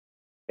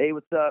Hey,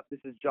 what's up?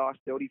 This is Josh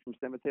Doty from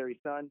Cemetery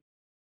Sun.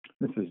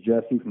 This is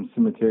Jesse from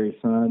Cemetery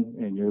Sun,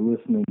 and you're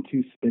listening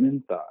to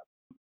Spinning Thoughts.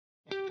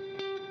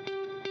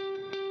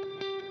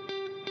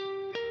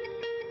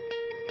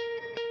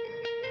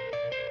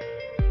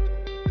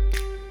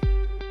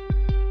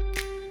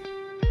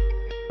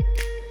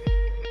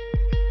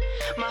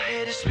 My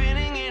head is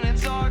spinning in a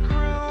dark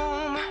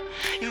room.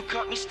 You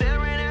caught me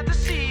staring at the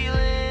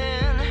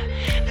ceiling.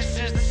 This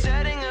is the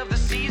setting of the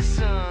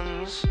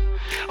seasons.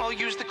 I'll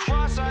use the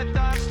cross-eyed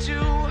thoughts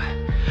to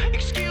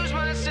excuse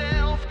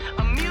myself,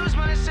 amuse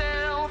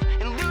myself,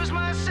 and lose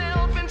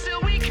myself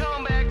until we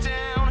come back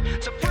down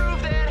to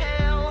prove that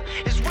hell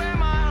is where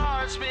my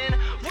heart's been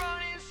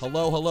running.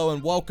 Hello,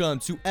 and welcome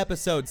to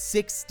episode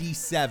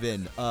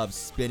 67 of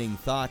Spinning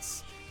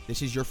Thoughts.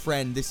 This is your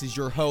friend, this is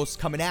your host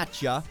coming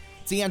at ya.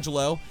 It's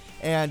Angelo,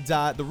 and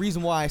the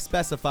reason why I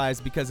specify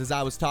is because as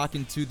I was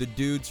talking to the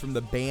dudes from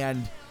the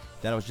band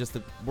that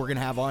we're going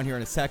to have on here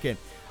in a second,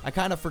 I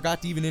kind of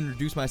forgot to even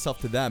introduce myself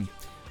to them.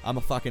 I'm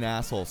a fucking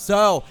asshole.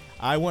 So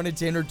I wanted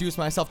to introduce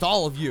myself to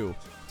all of you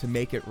to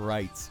make it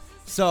right.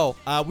 So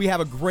we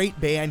have a great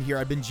band here.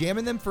 I've been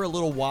jamming them for a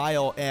little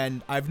while,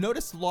 and I've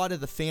noticed a lot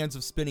of the fans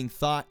of Spinning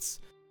Thoughts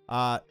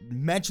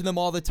mention them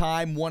all the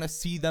time, want to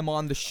see them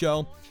on the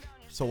show.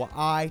 So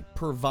I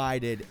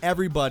provided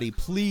everybody,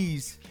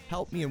 please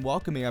help me in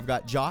welcoming. I've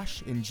got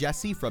Josh and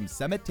Jesse from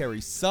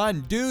Cemetery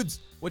Sun. Dudes,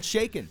 what's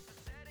shaking?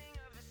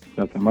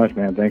 Nothing much,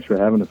 man. Thanks for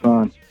having us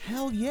on.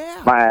 Hell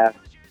yeah. My ass.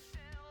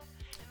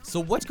 So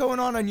what's going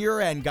on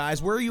your end,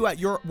 guys? Where are you at?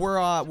 We're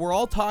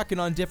all talking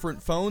on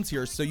different phones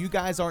here, so you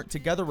guys aren't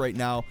together right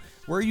now.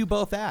 Where are you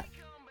both at?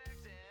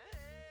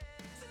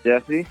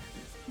 Jesse?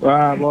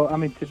 Well, I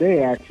mean,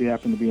 today I actually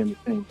happen to be in the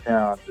same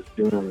town, just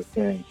doing a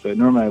thing. So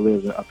normally I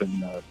live up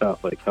in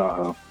South Lake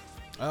Tahoe.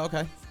 Oh,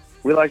 okay.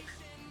 We like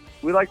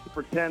to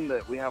pretend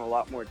that we have a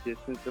lot more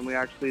distance than we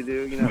actually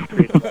do. You know, it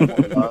creates a lot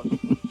more love.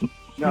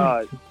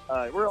 No,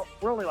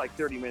 we're only like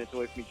 30 minutes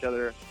away from each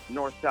other.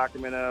 North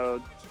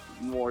Sacramento,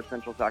 more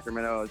central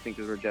Sacramento, I think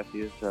is where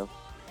Jesse is. So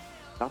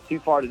not too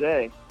far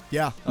today.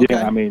 Yeah. Okay.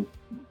 Yeah, I mean,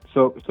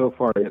 so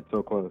far yet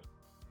so close.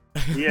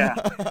 Yeah.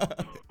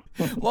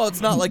 Well,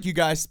 it's not like you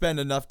guys spend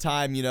enough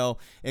time,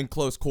 in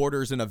close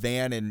quarters in a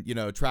van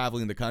and,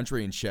 traveling the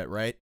country and shit,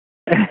 right?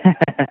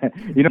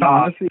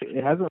 Honestly,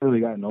 it hasn't really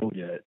gotten old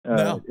yet.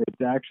 No.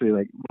 It's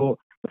actually the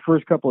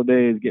first couple of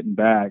days getting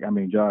back, I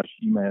mean, Josh,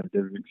 you might have a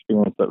different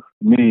experience, but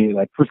for me,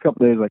 first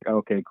couple of days,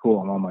 okay, cool,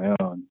 I'm on my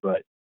own.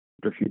 But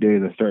after a few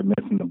days, I start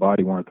missing the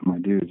body warmth of my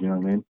dudes, you know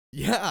what I mean?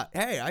 Yeah.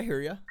 Hey, I hear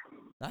you.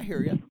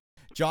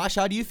 Josh,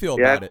 how do you feel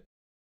about it?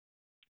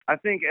 I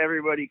think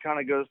everybody kind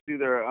of goes through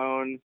their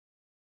own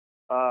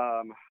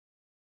I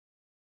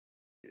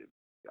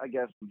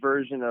guess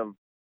version of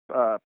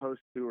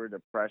post-tour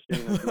depression,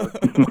 as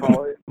most people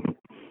call it.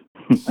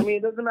 I mean,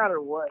 it doesn't matter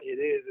what it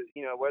is,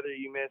 whether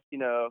you miss,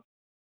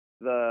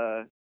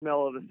 the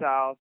smell of the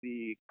South,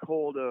 the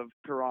cold of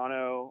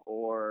Toronto,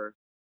 or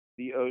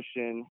the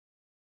ocean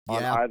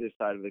on either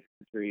side of the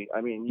country.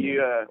 I mean,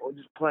 or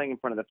just playing in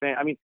front of the fan.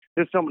 I mean,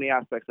 there's so many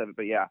aspects of it,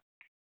 but yeah,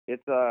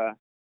 it's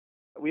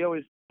we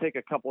always take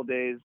a couple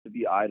days to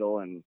be idle,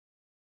 and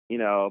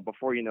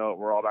before you know it,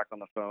 we're all back on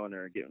the phone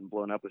or getting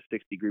blown up with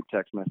 60 group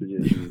text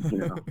messages.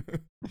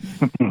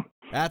 And,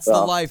 That's the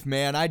life,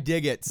 man. I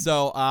dig it.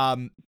 So,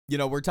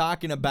 we're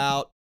talking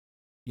about,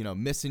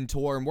 missing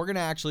tour, and we're going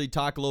to actually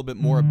talk a little bit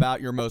more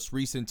about your most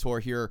recent tour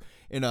here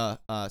in a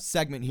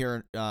segment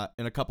here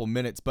in a couple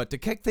minutes. But to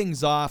kick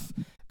things off,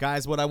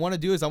 guys, what I want to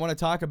do is I want to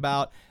talk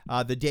about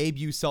the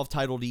debut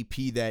self-titled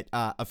EP that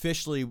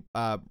officially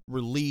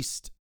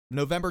released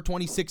November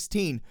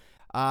 2016.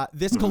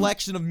 This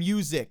collection of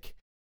music,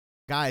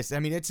 guys, I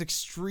mean, it's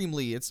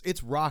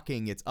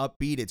rocking, it's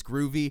upbeat, it's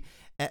groovy.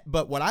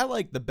 But what I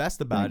like the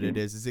best about it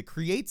is it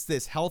creates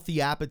this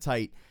healthy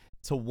appetite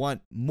to want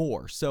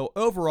more. So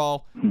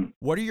overall,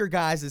 what are your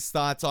guys'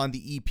 thoughts on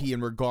the EP in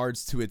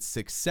regards to its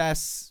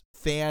success,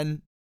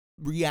 fan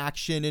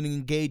reaction, and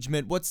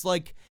engagement? What's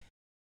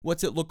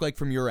it look like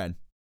from your end?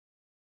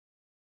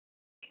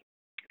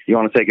 You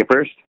want to take it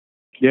first?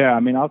 Yeah,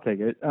 I mean, I'll take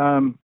it.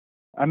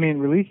 I mean,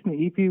 releasing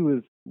the EP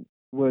was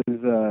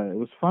it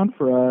was fun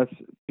for us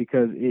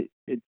because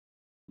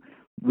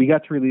we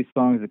got to release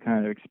songs that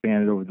kind of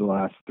expanded over the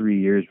last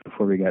 3 years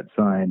before we got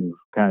signed, of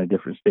kind of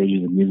different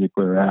stages of music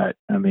we were at.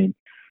 I mean,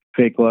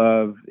 Fake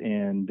Love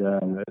and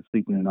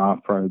Sleeping It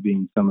Off probably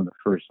being some of the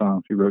first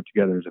songs we wrote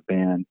together as a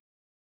band.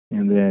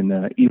 And then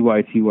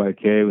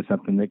EYTYK was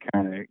something that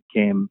kind of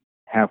came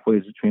halfway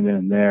between then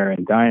and there.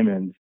 And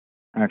Diamonds,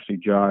 actually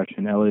Josh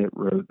and Elliot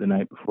wrote the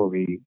night before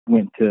we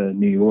went to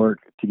New York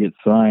to get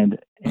signed.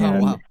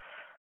 And wow.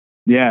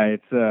 Yeah,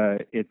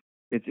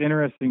 it's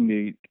interesting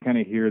to kind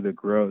of hear the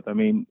growth. I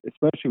mean,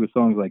 especially with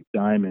songs like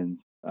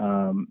Diamonds,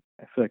 I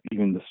feel like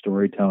even the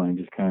storytelling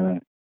just kind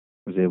of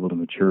was able to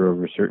mature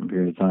over a certain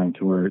period of time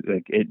to where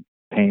it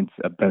paints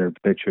a better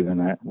picture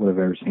than I would have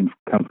ever seen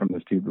come from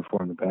this dude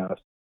before in the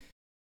past.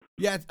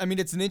 Yeah, I mean,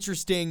 it's an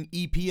interesting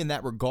EP in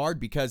that regard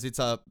because it's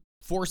a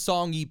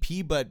 4-song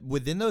EP, but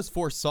within those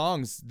 4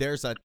 songs,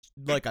 there's a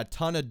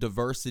ton of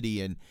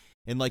diversity, and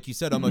like you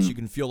said, almost you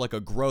can feel like a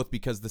growth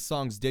because the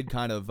songs did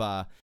kind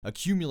of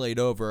accumulate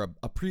over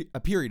a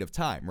period of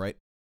time, right?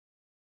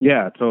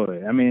 Yeah,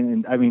 totally. I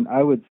mean,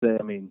 I would say,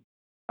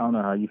 I don't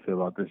know how you feel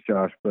about this,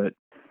 Josh, but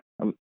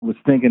I was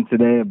thinking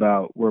today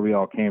about where we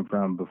all came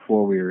from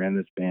before we were in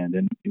this band,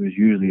 and it was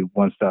usually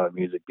one style of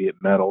music, be it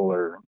metal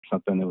or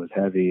something that was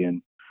heavy.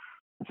 And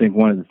I think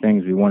one of the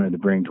things we wanted to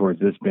bring towards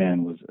this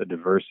band was a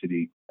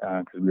diversity,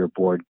 because we were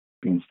bored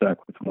being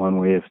stuck with one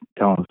way of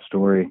telling a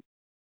story.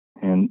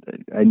 And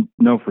I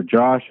know for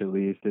Josh, at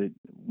least, that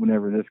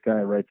whenever this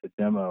guy writes a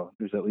demo,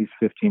 there's at least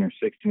 15 or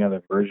 16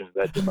 other versions of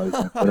that demo he's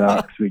going to put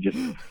out,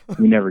 because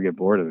we never get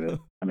bored of it.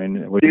 I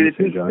mean, what do you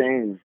say, Josh?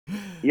 Insane.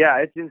 Yeah,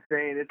 it's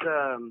insane. It's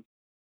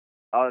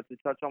to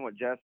touch on what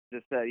Jess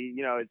just said,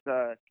 you know,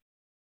 it's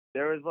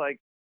there was like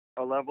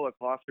a level of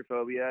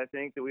claustrophobia, I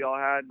think, that we all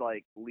had,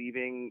 like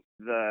leaving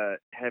the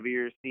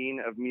heavier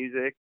scene of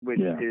music, which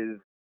is,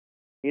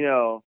 you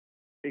know,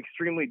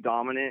 extremely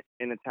dominant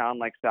in a town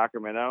like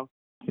Sacramento.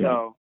 Yeah.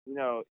 So, you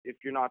know, if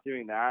you're not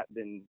doing that,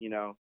 then, you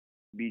know,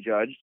 be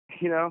judged,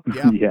 you know?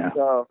 Yeah.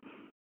 So,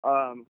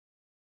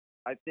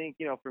 I think,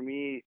 you know, for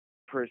me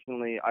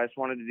personally, I just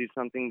wanted to do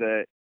something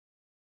that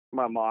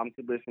my mom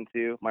could listen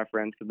to, my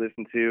friends could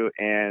listen to,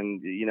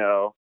 and, you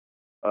know,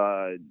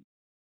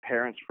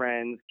 parents,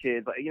 friends,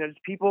 kids, like, you know,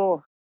 just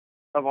people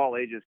of all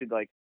ages could,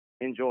 like,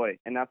 enjoy.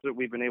 And that's what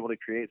we've been able to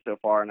create so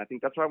far. And I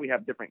think that's why we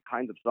have different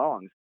kinds of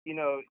songs. You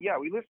know, yeah,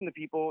 we listen to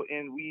people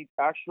and we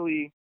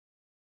actually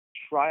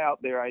try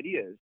out their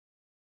ideas,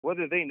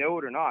 whether they know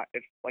it or not.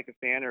 If like a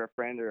fan or a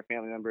friend or a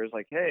family member is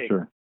like, hey,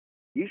 Sure,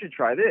 you should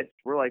try this.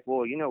 We're like,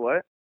 well, you know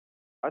what?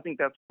 I think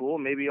that's cool.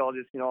 Maybe I'll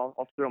just, you know,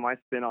 I'll throw my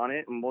spin on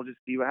it and we'll just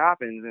see what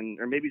happens.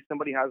 And, or maybe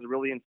somebody has a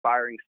really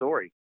inspiring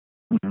story.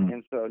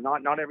 And so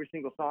not every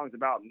single song is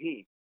about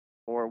me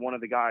or one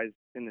of the guys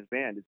in this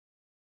band. It's,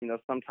 you know,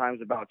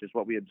 sometimes about just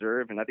what we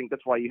observe. And I think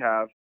that's why you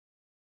have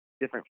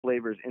different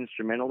flavors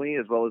instrumentally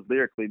as well as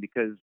lyrically,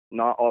 because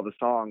not all the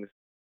songs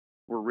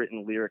were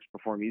written lyrics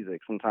before music.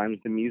 Sometimes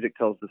the music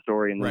tells the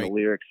story and then the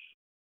lyrics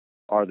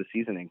are the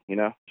seasoning, you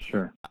know?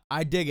 Sure.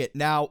 I dig it.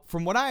 Now,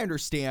 from what I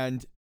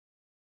understand,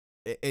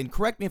 and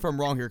correct me if I'm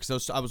wrong here,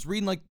 because I was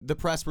reading like the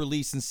press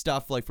release and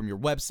stuff like from your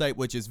website,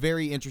 which is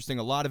very interesting.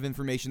 A lot of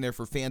information there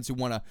for fans who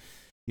want to,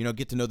 you know,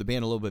 get to know the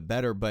band a little bit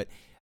better. But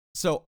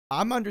so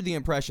I'm under the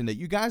impression that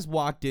you guys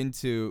walked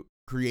into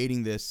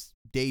creating this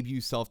debut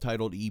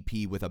self-titled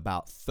EP with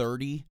about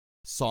 30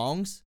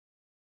 songs.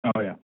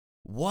 Oh yeah.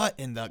 What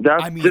in the?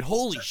 I mean,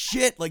 holy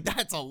shit! Like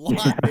that's a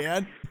lot,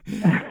 man.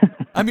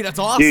 I mean, that's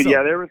awesome. Dude,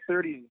 yeah, there were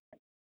 30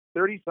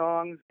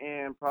 songs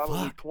and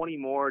probably 20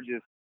 more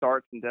just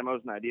starts and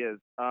demos and ideas.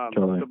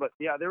 Totally. So, but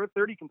yeah, there were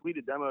 30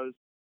 completed demos.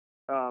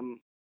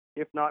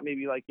 If not,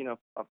 maybe like, you know,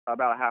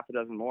 about a half a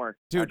dozen more.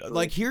 Dude, actually.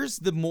 like here's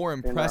the more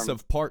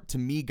impressive part to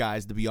me,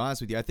 guys. To be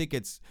honest with you, I think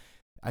it's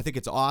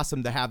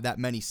awesome to have that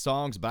many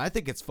songs, but I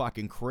think it's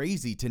fucking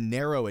crazy to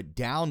narrow it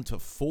down to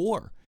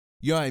 4.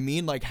 You know what I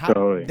mean? Like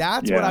how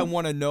that's what I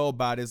want to know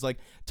about is like,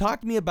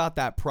 talk to me about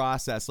that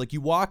process. Like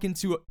you walk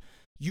into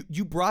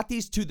you brought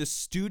these to the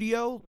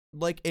studio,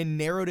 like, and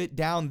narrowed it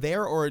down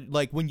there, or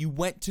like when you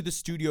went to the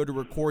studio to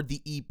record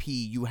the EP,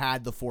 you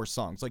had the 4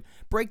 songs. Like,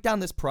 break down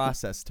this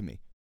process to me.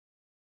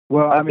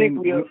 Well, I mean,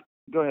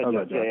 go ahead.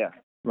 Yeah.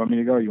 You want me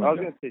to go? Or you want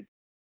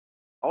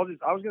I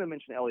was gonna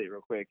mention Elliot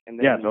real quick, and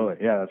then, yeah, totally.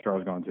 Yeah, that's where I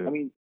was going to. I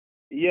mean,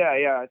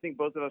 yeah. I think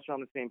both of us are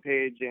on the same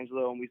page,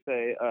 Angelo, and we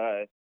say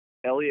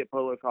Elliot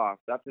Polokoff.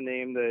 That's a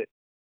name that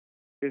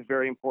is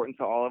very important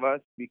to all of us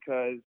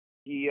because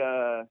he's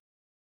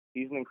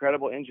an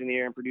incredible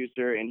engineer and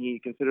producer, and he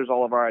considers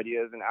all of our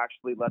ideas and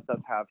actually lets us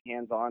have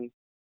hands-on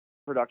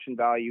production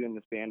value in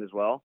this band as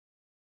well.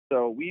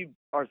 So we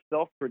are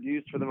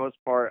self-produced for the most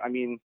part. I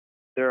mean,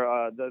 there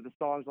are the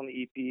songs on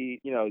the EP,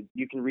 you know,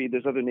 you can read,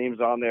 there's other names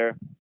on there.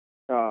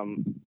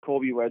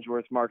 Colby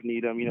Wedgeworth, Mark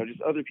Needham, you know,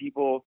 just other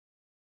people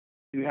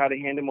who had a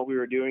hand in what we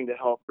were doing to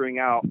help bring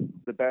out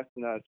the best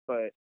in us.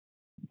 But,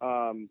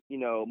 you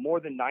know,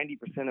 more than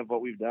 90% of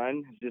what we've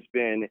done has just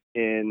been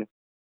in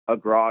a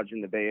garage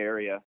in the Bay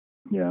Area.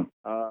 Yeah.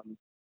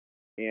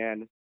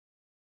 And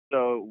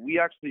so we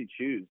actually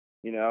choose,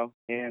 you know,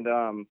 and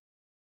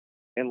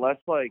unless,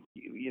 like,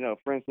 you know,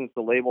 for instance,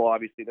 the label,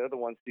 obviously they're the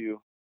ones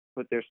who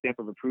put their stamp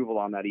of approval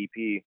on that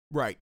EP.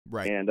 Right.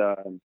 And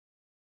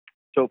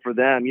so for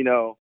them, you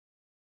know,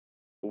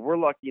 we're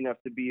lucky enough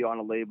to be on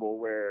a label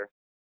where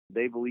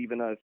they believe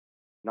in us,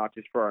 not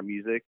just for our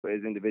music, but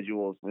as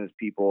individuals and as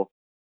people.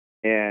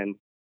 And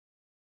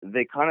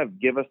they kind of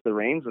give us the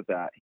reins with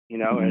that, you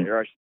know,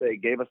 or I should say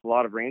gave us a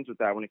lot of reins with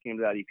that when it came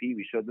to that EP.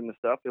 We showed them the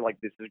stuff. They're like,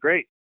 this is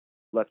great.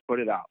 Let's put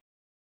it out.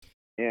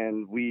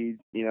 And we,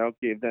 you know,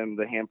 gave them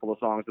the handful of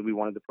songs that we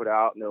wanted to put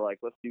out. And they're like,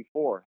 let's do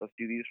 4. Let's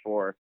do these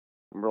 4.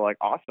 And we're like,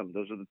 awesome.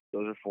 Those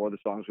are 4 of the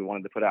songs we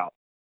wanted to put out.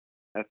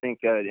 I think,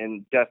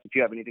 and Jess, if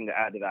you have anything to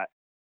add to that.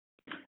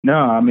 No,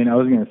 I mean, I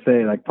was going to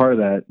say, like, part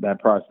of that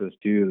process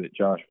too that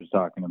Josh was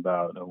talking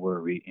about,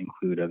 where we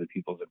include other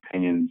people's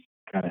opinions,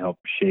 kind of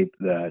helped shape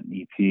that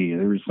EP.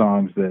 There were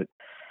songs that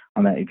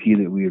on that EP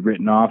that we had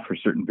written off for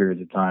certain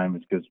periods of time.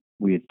 It's because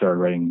we had started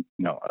writing,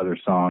 other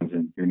songs,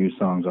 and your new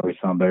songs always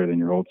sound better than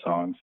your old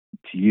songs,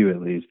 to you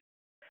at least.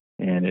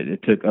 And it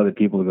took other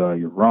people to go,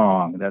 you're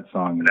wrong. That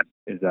song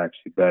is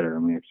actually better.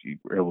 And we actually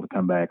were able to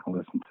come back and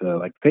listen to,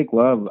 like, Fake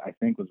Love, I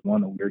think, was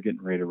one that we were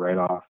getting ready to write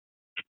off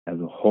as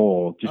a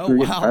whole. Just we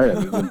were getting tired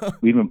of it.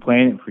 We've been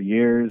playing it for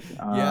years.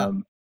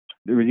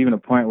 There was even a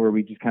point where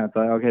we just kind of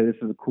thought, okay, this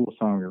is a cool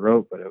song we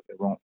wrote, but it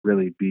won't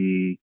really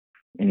be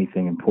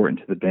anything important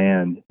to the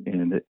band.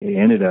 And it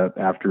ended up,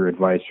 after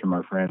advice from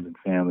our friends and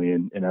family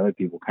and other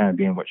people, kind of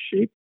being what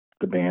shaped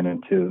the band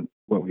into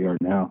what we are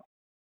now.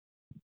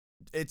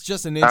 It's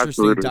just an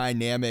interesting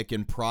dynamic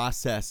and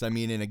process. I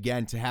mean, and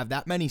again, to have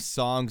that many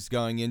songs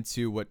going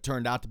into what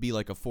turned out to be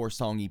like a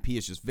 4-song EP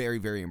is just very,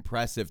 very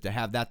impressive. To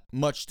have that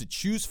much to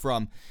choose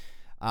from,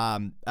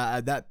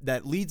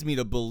 that leads me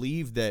to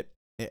believe that,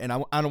 and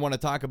I don't want to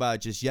talk about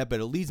it just yet,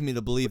 but it leads me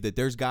to believe that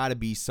there's got to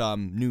be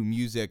some new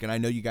music. And I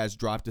know you guys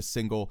dropped a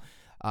single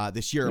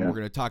this year, and we're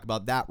going to talk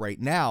about that right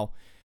now.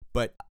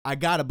 But I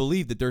got to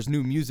believe that there's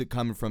new music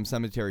coming from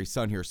Cemetery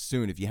Sun here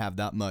soon if you have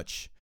that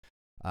much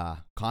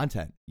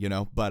content,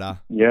 but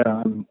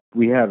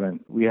we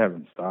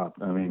haven't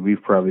stopped. I mean,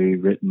 we've probably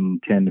written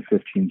 10 to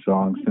 15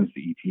 songs since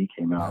the EP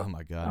came out. Oh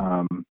my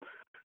God.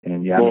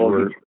 And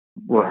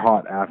we're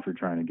hot after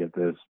trying to get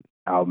this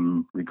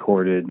album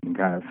recorded and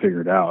kind of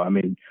figured out. I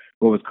mean,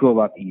 what was cool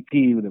about the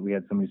EP that we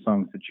had so many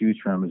songs to choose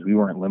from is we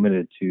weren't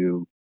limited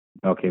to,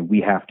 okay,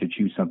 we have to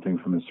choose something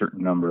from a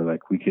certain number.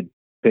 Like, we could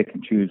pick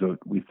and choose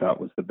what we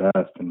thought was the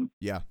best. And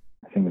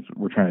I think that's what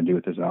we're trying to do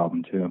with this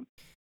album too.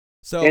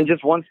 So, and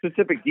just one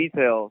specific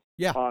detail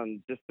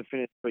on, just to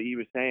finish what you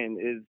were saying,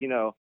 is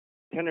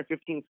 10 or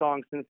 15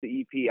 songs since the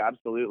EP.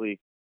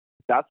 Absolutely,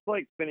 that's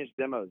like finished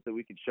demos that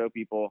we could show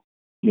people.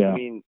 I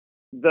mean,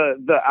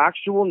 the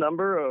actual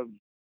number of,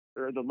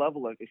 or the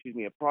level of,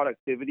 of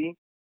productivity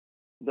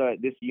that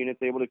this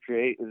unit's able to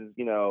create is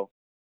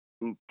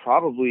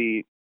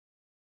probably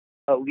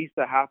at least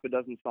a half a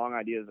dozen song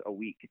ideas a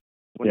week.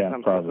 When it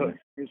comes to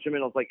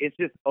instrumentals, like, it's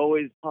just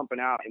always pumping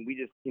out, and we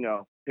just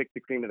pick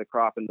the cream of the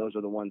crop, and those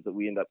are the ones that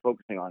we end up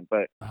focusing on.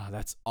 But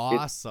that's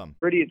awesome.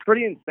 It's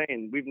pretty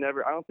insane.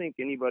 I don't think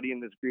anybody in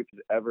this group has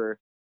ever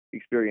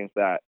experienced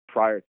that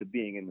prior to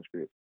being in this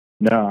group.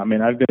 No, I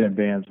mean, I've been in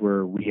bands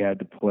where we had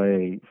to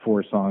play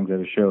 4 songs at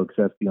a show because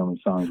that's the only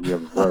songs we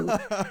ever wrote.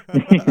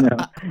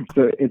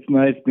 So it's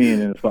nice being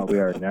in the spot we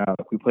are now.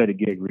 We played a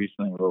gig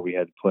recently where we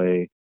had to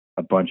play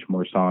a bunch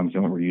more songs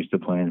than what we're used to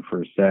playing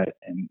for a set,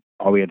 and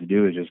all we had to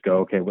do is just go,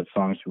 okay, what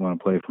songs do we want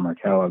to play from our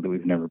catalog that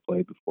we've never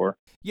played before?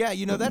 Yeah,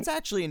 that's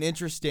actually an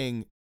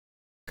interesting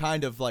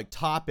kind of like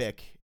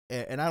topic,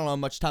 and I don't know how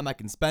much time I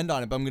can spend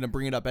on it, but I'm going to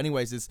bring it up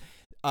anyways, is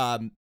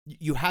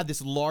you have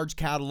this large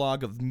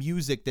catalog of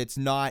music that's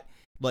not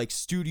like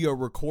studio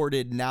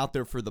recorded and out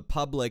there for the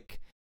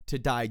public to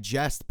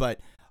digest,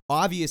 but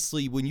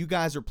obviously, when you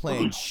guys are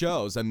playing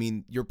shows, I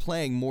mean, you're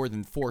playing more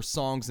than 4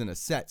 songs in a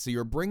set. So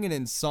you're bringing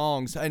in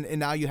songs, and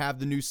now you have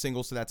the new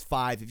single, so that's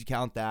 5 if you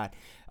count that,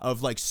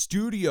 of like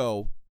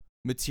studio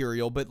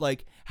material. But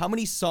like, how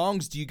many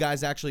songs do you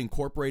guys actually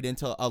incorporate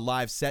into a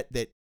live set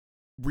that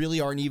really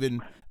aren't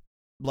even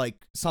like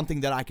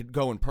something that I could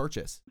go and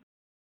purchase?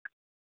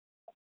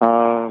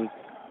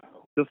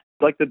 Just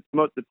like the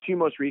 2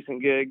 most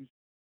recent gigs,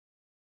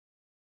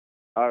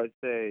 I would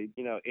say,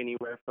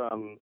 anywhere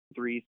from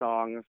 3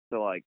 songs to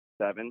like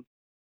 7,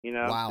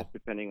 wow. Just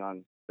depending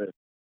on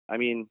I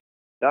mean,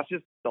 that's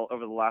just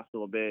over the last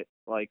little bit.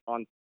 Like, I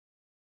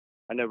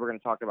know we're going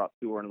to talk about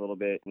tour in a little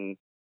bit, and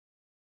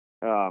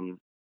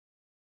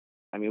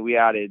I mean, we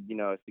added,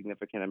 a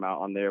significant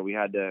amount on there. We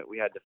had to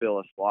fill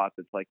a slot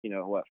that's like,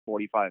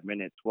 45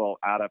 minutes. Well,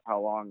 add up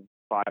how long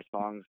 5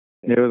 songs.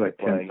 It was like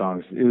 10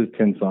 songs. It was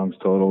 10 songs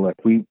total.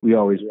 Like, we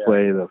always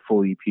play the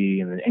full EP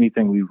and then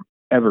anything we've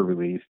ever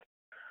released.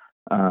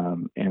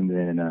 And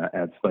then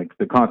at like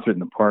the concert in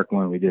the park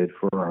one we did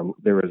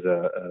there was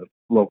a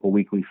local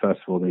weekly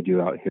festival they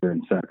do out here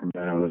in Sacramento.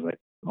 There was like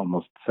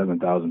almost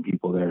 7,000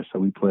 people there. So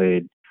we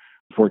played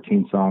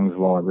 14 songs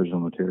of all original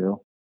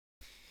material.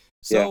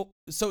 So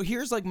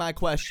here's like my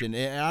question,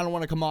 and I don't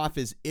want to come off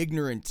as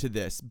ignorant to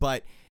this,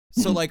 but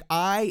so like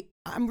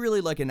I'm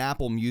really like an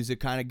Apple Music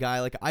kind of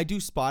guy. Like, I do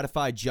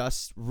Spotify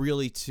just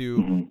really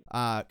to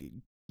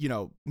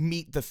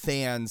meet the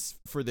fans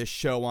for this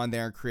show on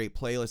there and create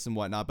playlists and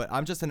whatnot, but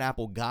I'm just an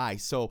Apple guy.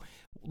 So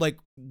like,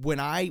 when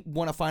I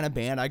want to find a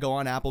band, I go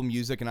on Apple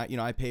Music, and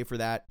I pay for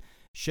that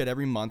shit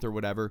every month or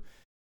whatever.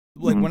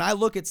 Like, when I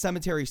look at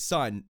Cemetery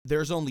Sun,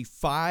 there's only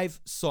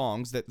 5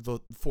 songs, that the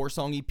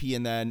 4-song EP,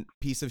 and then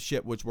Piece of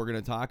Shit, which we're going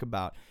to talk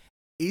about.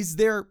 Is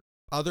there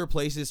other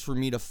places for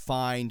me to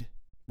find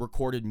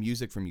recorded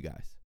music from you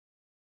guys?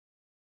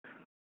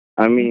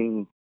 I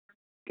mean,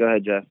 go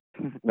ahead, Jeff.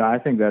 No, I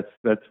think that's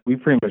we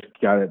pretty much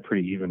got it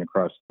pretty even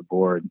across the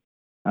board.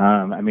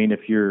 I mean,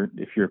 if you're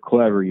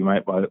clever, you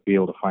might be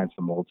able to find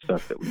some old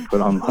stuff that we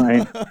put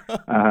online.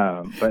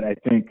 But I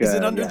think is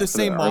it under the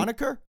same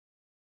moniker?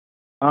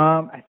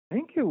 I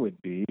think it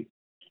would be.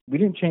 we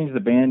didn't change the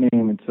band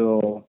name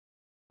until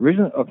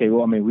originally. Okay,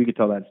 well, I mean, we could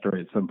tell that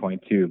story at some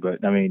point too,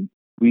 but I mean,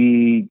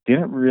 we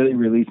didn't really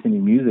release any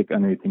music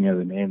under any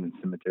other name than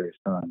Cemetery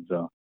Sun.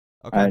 So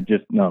Okay.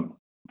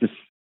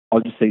 I'll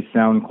just say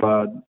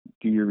SoundCloud.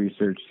 Do your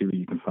research, see what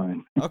you can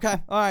find. Okay.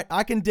 All right.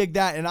 I can dig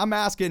that. And I'm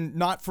asking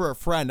not for a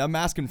friend. I'm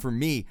asking for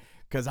me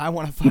because I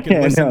want to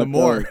fucking listen to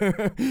more.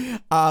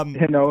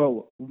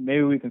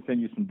 Maybe we can send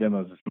you some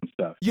demos of some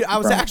stuff. Yeah, I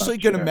was actually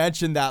going to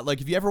mention that.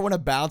 Like, if you ever want to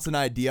bounce an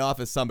idea off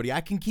of somebody,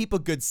 I can keep a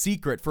good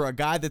secret for a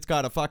guy that's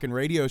got a fucking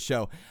radio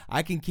show.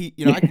 I can keep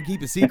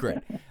a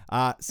secret.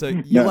 So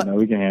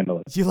we can handle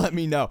it. You let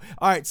me know.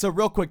 All right. So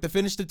real quick, to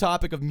finish the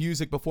topic of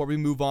music before we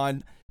move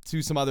on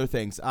to some other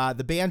things.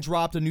 The band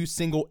dropped a new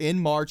single in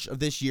March of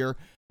this year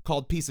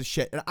called Piece of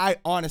Shit. And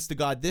honest to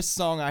God, this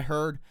song I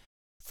heard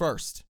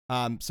first.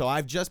 So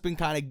I've just been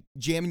kind of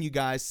jamming you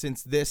guys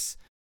since this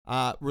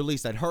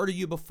release. I'd heard of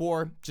you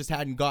before, just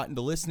hadn't gotten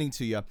to listening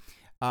to you.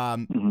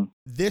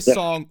 This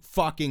song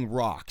fucking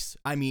rocks.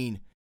 I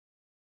mean,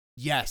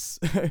 yes,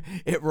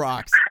 it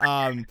rocks.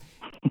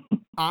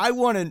 I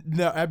want to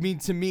know, I mean,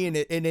 to me, and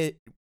it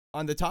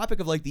on the topic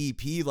of like the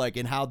EP, like,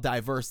 and how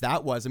diverse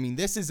that was. I mean,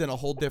 this is in a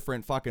whole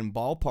different fucking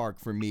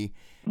ballpark for me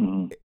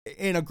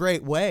in a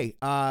great way.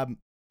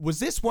 Was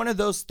this one of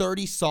those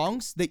 30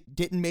 songs that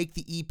didn't make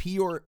the EP,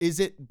 or is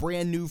it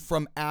brand new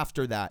from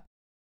after that?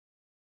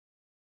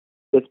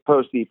 It's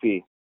post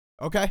EP.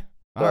 Okay.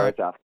 Sorry, it's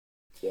after.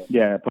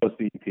 Yeah, post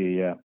EP,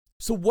 yeah.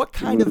 So what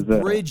kind of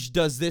bridge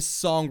does this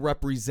song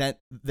represent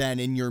then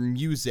in your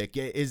music?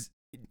 It's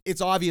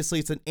obviously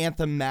it's an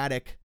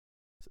anthematic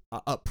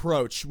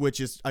approach,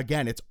 which is,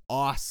 again, it's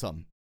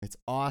awesome. It's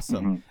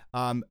awesome.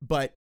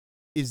 But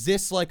is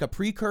this like a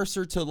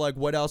precursor to like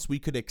what else we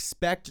could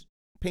expect?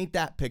 Paint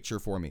that picture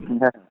for me.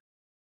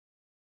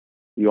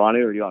 You want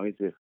to, or do you want me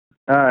to?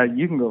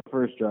 You can go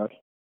first, Josh.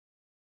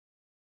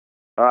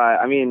 All right.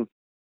 I mean,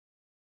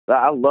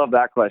 I love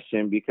that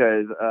question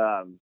because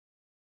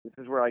this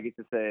is where I get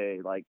to say,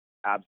 like,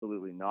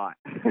 absolutely not.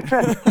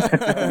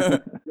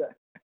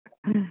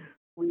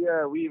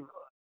 We've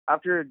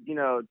after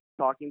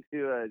talking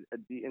to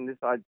and this,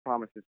 I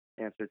promise this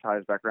answer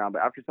ties back around,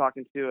 but after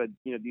talking to a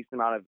decent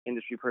amount of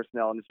industry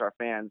personnel and just our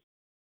fans,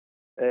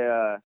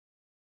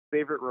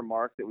 favorite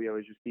remark that we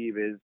always receive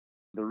is,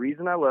 the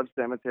reason I love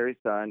Cemetery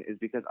Sun is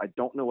because I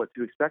don't know what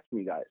to expect from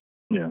you guys.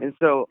 Yeah. And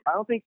so I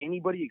don't think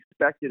anybody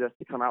expected us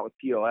to come out with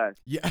POS.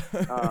 Yeah.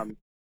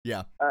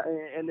 Yeah.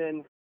 And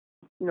then,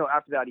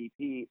 after that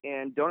EP,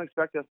 and don't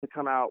expect us to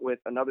come out with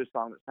another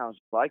song that sounds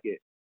just like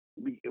it.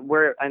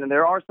 And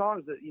there are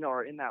songs that,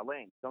 are in that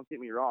lane. Don't get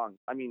me wrong.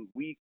 I mean,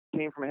 we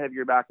came from a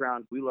heavier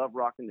background. We love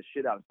rocking the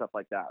shit out of stuff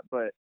like that.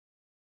 But,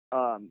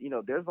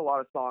 there's a lot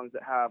of songs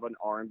that have an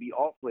R&B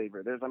alt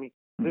flavor. There's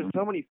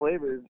so many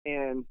flavors.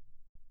 And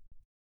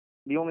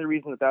the only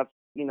reason that that's,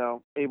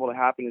 able to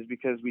happen is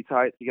because we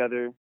tie it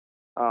together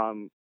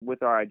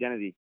with our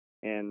identity.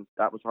 And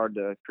that was hard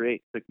to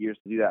create. It took years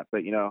to do that.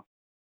 But,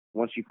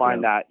 once you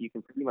find that, you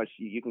can pretty much,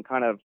 you can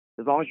kind of,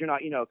 as long as you're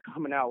not,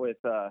 coming out with,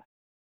 a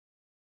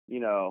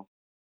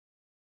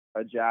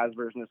jazz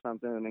version of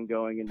something and then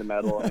going into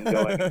metal and then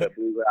going into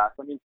bluegrass.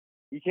 I mean,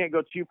 you can't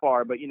go too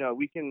far, but,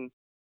 we can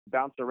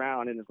bounce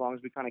around. And as long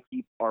as we kind of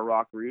keep our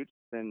rock roots,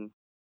 then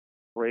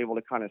we're able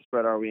to kind of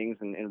spread our wings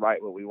and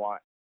write what we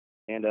want.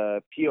 And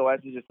POS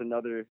is just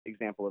another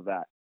example of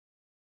that.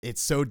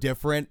 It's so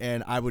different,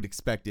 and I would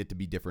expect it to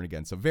be different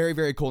again. So very,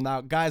 very cool. Now,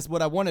 guys,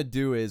 what I want to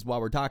do is,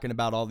 while we're talking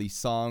about all these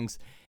songs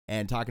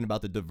and talking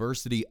about the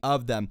diversity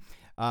of them,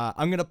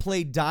 I'm going to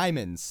play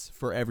Diamonds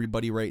for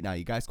everybody right now.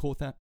 You guys cool with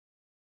that?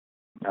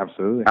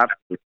 Absolutely.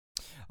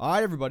 All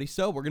right, everybody.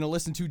 So we're going to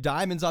listen to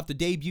Diamonds off the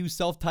debut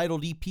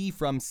self-titled EP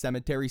from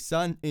Cemetery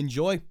Sun.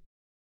 Enjoy.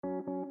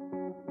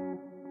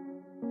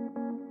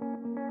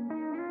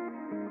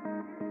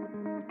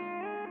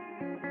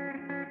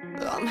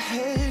 I'm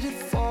headed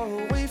far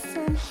away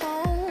from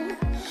home,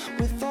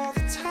 with all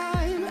the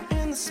time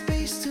and the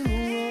space to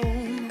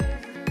roam.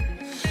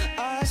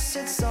 I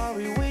said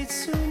sorry way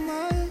too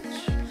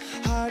much,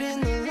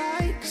 hiding the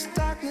light, 'cause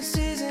darkness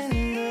isn't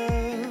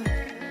enough.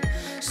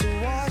 So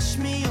watch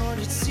me on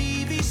a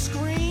TV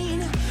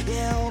screen,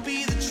 yeah, I'll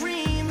be the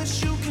dream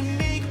that you can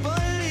make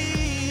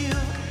believe.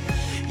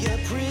 You're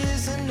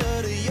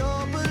prisoner to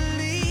your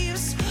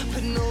beliefs,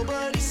 but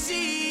nobody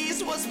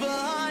sees what's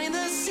behind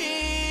the scenes.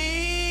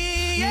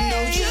 No,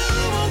 you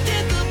won't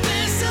get the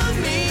best of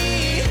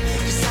me,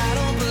 'cause I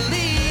don't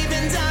believe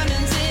in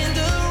diamonds in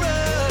the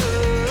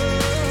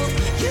rough.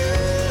 You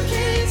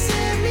can't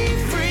set me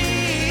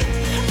free,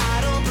 I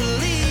don't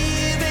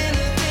believe in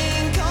a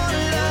thing called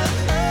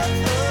love.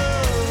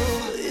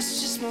 It's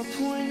just my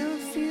point of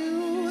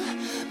view,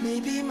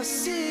 maybe my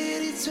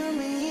city turned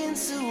me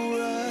into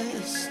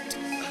rust.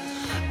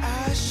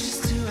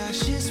 Ashes to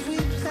ashes we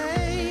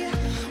play,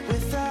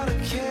 without a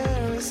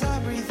care as I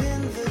breathe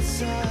in the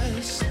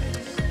dust.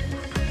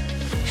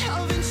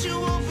 Haven't you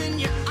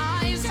opened your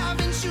eyes?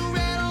 Haven't you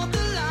read all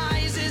the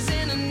lies?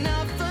 Isn't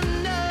enough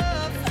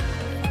enough?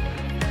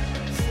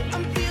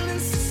 I'm feeling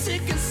so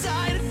sick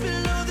inside,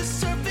 below the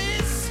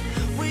surface.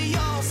 We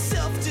all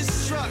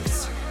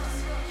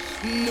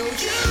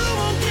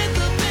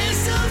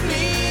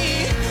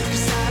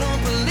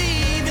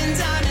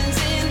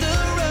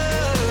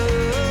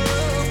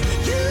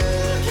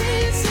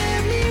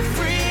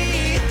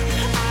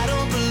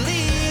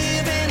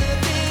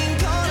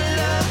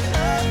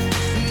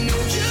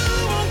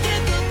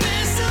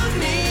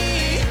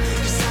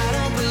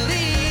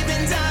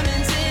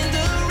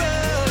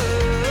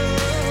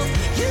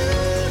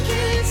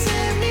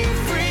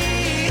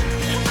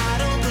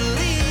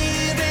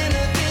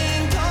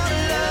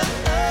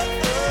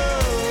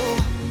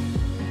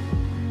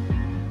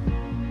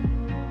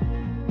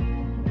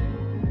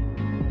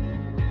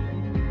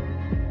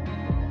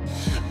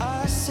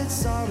said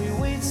sorry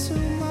way too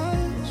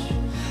much.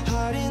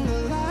 Hiding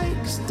the light,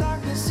 'cause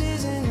darkness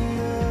isn't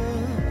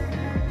enough.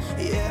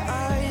 Yeah,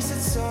 I said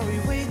sorry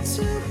way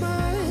too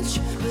much,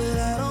 but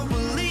I don't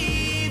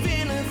believe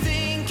in a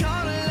thing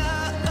called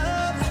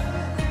love.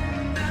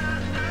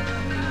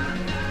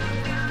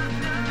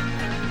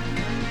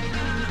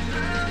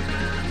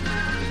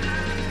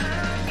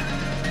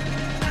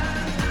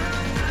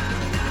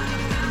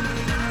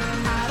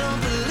 I don't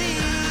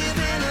believe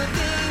in a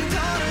thing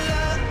called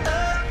love.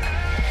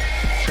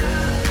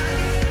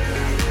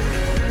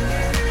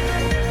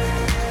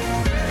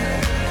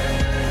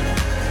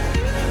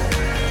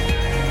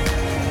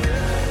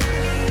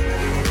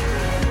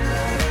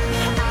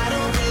 I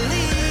don't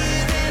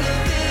believe in a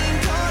thing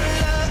called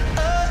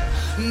love.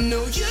 No,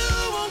 you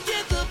won't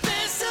get the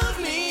best of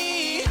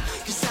me,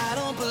 'cause I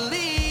don't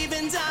believe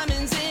in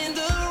diamonds in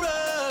the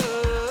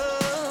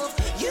rough.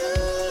 You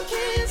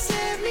can't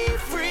set me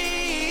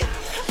free.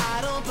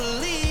 I don't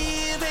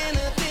believe in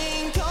a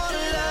thing called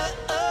love.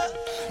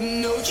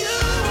 No, you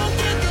won't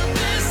get the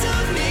best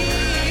of me,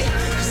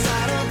 'cause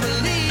I don't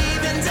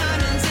believe in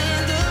diamonds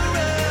in the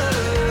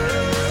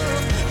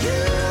rough.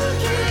 You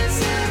can't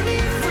set me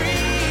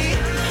free.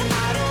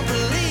 I don't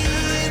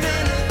believe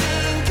in a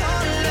thing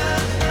called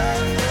love.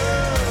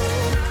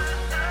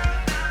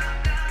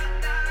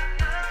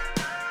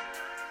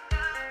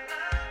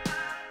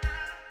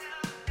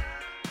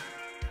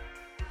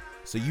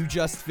 So you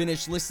just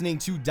finished listening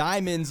to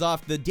Diamonds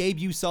off the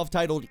debut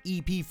self-titled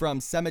EP from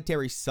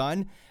Cemetery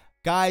Sun.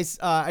 Guys,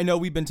 I know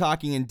we've been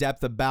talking in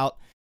depth about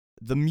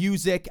the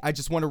music. I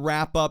just want to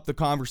wrap up the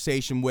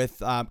conversation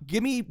with,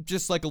 give me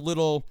just like a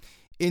little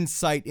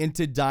insight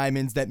into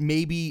Diamonds that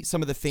maybe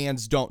some of the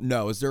fans don't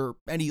know. Is there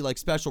any like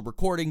special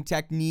recording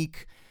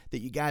technique that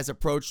you guys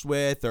approached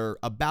with, or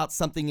about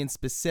something in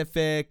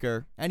specific,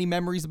 or any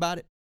memories about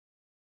it?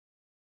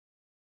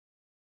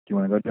 Do you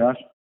want to go,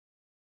 Josh?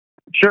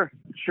 Sure.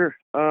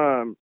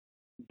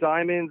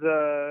 Diamonds,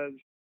 I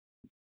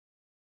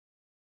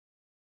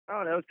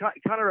don't know, it's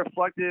kind of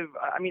reflective.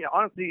 I mean,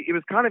 honestly, it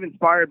was kind of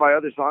inspired by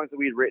other songs that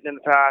we had written in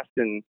the past,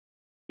 and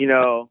you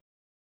know,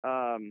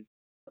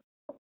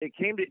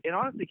 it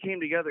honestly came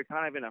together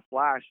kind of in a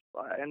flash.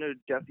 I know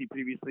Jesse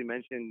previously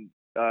mentioned,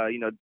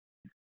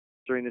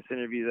 during this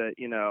interview that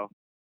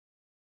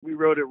we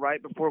wrote it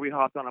right before we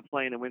hopped on a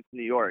plane and went to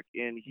New York,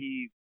 and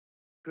he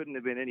couldn't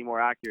have been any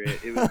more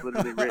accurate. It was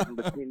literally written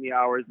between the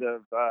hours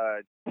of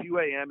 2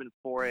 a.m. and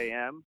 4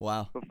 a.m.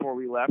 Wow. before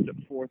we left at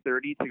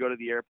 4:30 to go to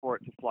the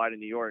airport to fly to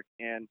New York,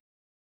 and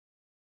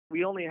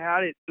we only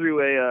had it through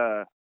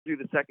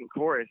the second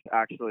chorus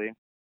actually.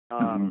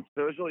 So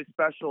it was really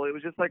special. It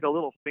was just like a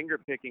little finger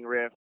picking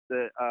riff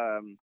that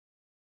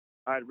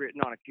I had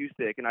written on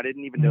acoustic, and I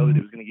didn't even know that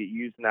it was going to get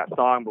used in that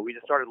song, but we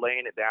just started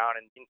laying it down,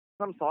 and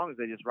some songs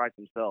they just write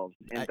themselves,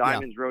 and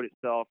Diamonds wrote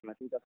itself, and I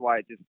think that's why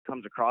it just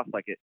comes across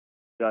like it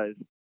does.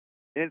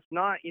 And it's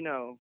not,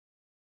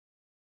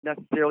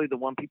 necessarily the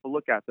one people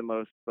look at the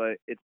most, but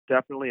it's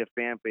definitely a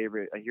fan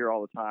favorite. I hear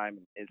all the time.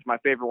 It's my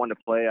favorite one to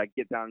play. I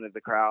get down into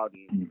the crowd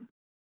and,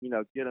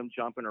 get them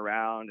jumping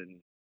around,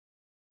 and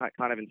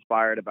kind of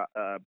inspired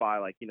by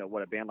like,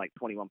 what a band like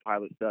 21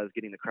 Pilots does,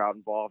 getting the crowd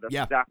involved. That's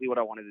exactly what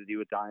I wanted to do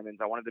with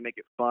Diamonds. I wanted to make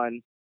it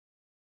fun,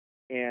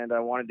 and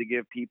I wanted to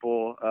give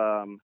people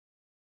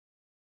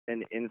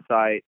an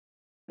insight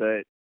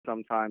that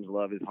sometimes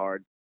love is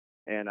hard.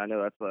 And I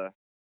know that's a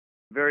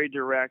very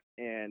direct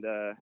and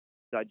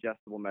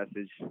digestible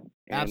message, and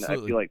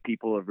Absolutely. I feel like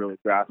people have really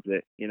grasped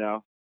it,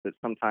 that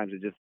sometimes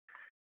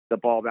the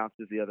ball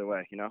bounces the other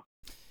way,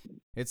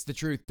 It's the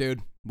truth,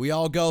 dude. We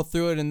all go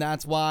through it, and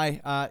that's why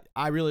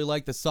I really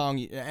like the song.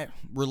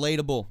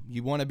 Relatable.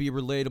 You want to be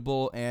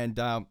relatable, and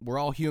we're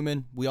all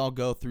human. We all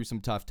go through some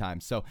tough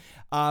times. So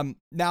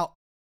now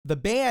the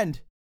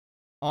band,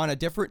 on a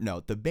different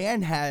note, the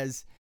band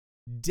has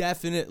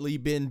definitely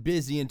been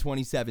busy in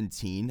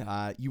 2017.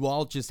 You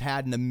all just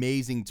had an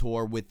amazing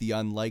tour with the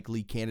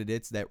Unlikely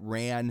Candidates that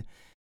ran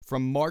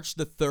from March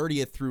the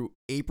 30th through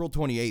April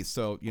 28th.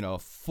 So, a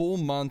full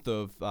month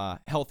of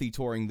healthy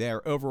touring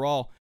there.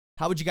 Overall,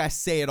 how would you guys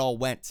say it all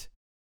went?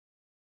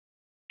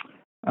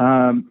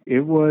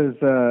 It was,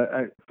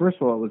 first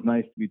of all, it was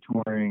nice to be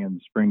touring in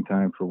the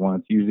springtime for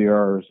once. Usually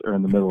ours are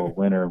in the middle of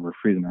winter and we're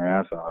freezing our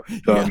ass off.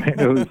 So, I mean,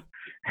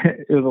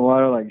 it was a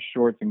lot of like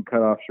shorts and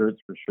cutoff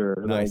shirts for sure.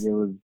 Nice. Like it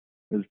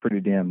was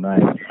pretty damn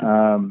nice.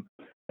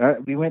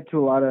 We went to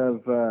a lot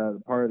of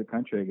part of the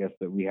country, I guess,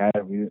 that we had.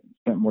 We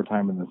spent more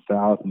time in the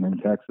South and in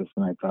Texas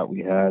than I thought we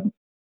had.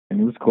 And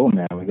it was cool,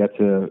 man. We got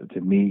to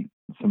meet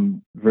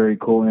some very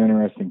cool and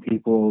interesting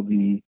people.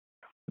 The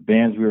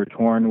bands we were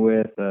touring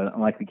with,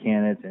 Unlikely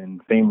Candidates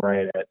and Fame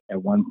Right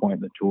at one point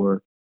in the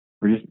tour,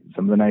 were just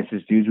some of the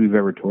nicest dudes we've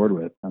ever toured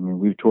with. I mean,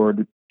 we've toured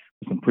with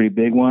some pretty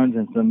big ones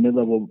and some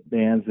mid-level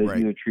bands that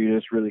either treat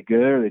us really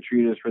good or they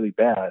treat us really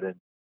bad. And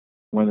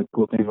one of the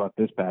cool things about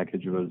this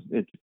package was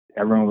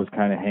everyone was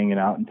kind of hanging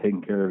out and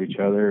taking care of each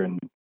other, and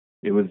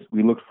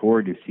we looked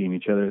forward to seeing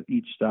each other at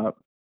each stop.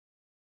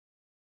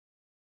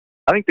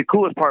 I think the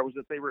coolest part was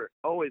that they were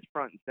always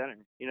front and center.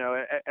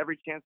 Every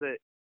chance that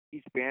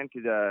each band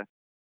could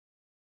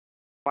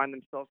find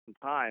themselves some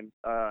time,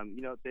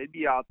 they'd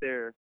be out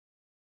there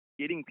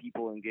getting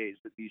people engaged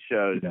at these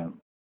shows. Yeah.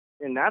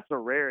 And that's a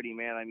rarity,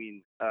 man. I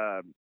mean,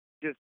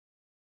 just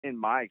in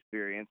my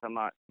experience, I'm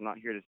not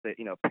here to say,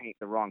 paint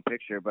the wrong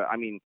picture, but I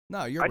mean,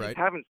 No, you're I right. just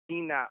haven't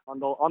seen that on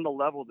the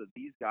level that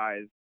these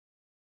guys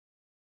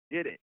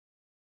did it.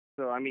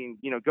 So I mean,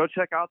 go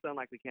check out the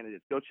Unlikely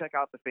Candidates. Go check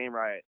out the Fame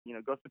Riot.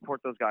 Go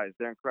support those guys.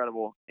 They're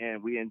incredible,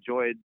 and we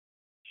enjoyed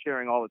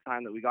sharing all the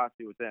time that we got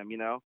to with them.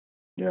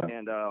 Yeah.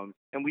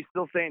 And we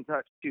still stay in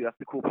touch too. That's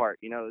the cool part.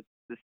 It's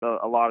just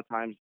a lot of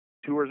times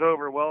tour's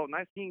over. Well,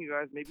 nice seeing you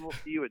guys. Maybe we'll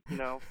see you at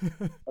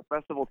a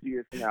festival 2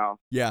 years from now.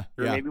 Yeah.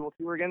 Or maybe we'll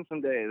tour again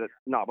someday. That's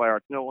not by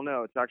our. No, well,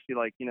 no. It's actually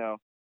like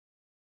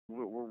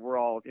we're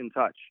all in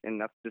touch, and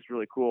that's just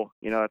really cool.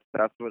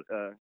 That's what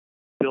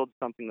builds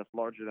something that's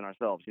larger than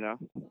ourselves.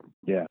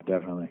 Yeah,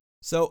 definitely.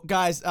 So,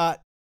 guys,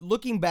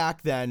 looking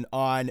back then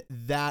on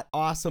that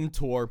awesome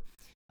tour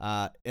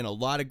in a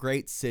lot of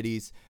great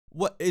cities,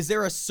 what is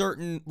there a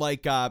certain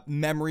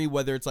memory,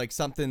 whether it's like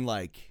something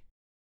like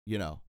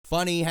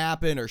funny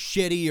happened or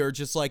shitty or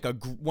just like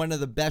one of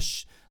the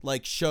best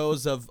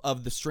shows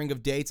of the string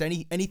of dates?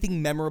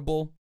 Anything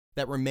memorable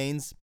that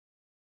remains?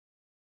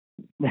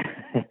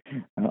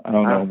 I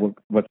don't know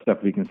what stuff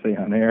we can say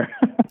on air.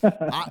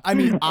 I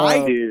mean,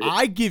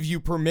 I give you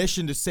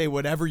permission to say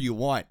whatever you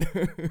want.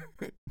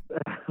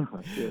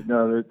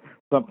 No, there's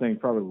something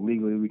probably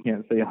legally we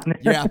can't say on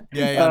air.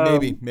 Yeah,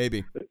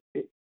 maybe.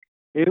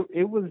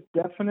 It was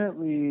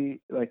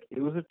definitely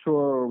it was a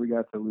tour where we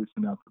got to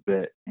loosen up a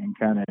bit and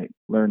kind of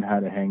learn how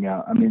to hang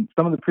out. I mean,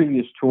 some of the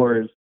previous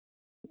tours,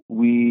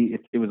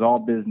 it was all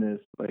business.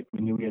 Like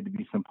we knew we had to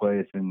be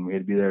someplace and we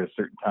had to be there at a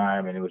certain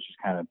time, and it was just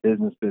kind of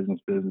business.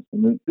 And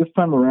then this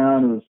time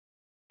around,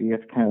 we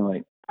had to kind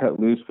of cut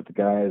loose with the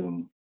guys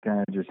and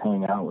kind of just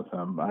hang out with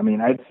them. I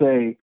mean, I'd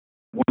say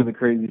one of the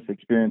craziest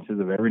experiences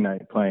of every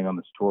night playing on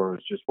this tour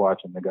was just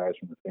watching the guys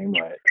from the Fame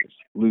Riot just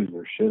lose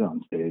their shit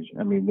on stage.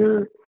 I mean,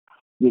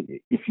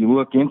 if you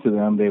look into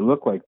them, they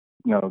look like,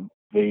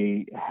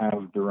 they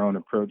have their own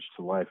approach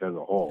to life as a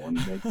whole. And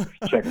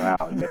check them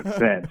out, it makes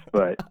sense.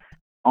 But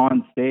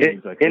on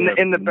stage,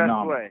 in the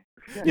best way.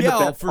 In the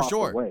best for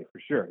sure. Way,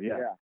 for sure,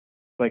 yeah.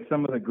 Like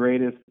some of the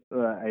greatest,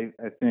 I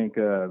think,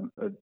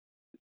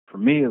 for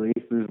me at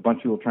least, there's a bunch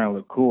of people trying to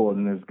look cool,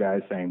 and there's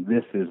guys saying,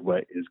 this is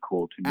what is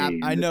cool to me.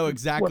 I know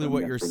exactly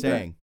what you're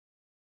saying.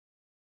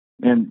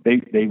 And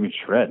they would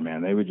shred,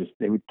 man. They would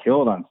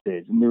kill it on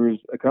stage. And there was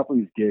a couple of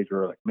these gigs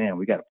where we're like, man,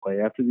 we got to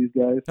play after these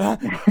guys.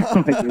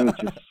 It was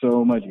just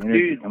so much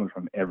energy coming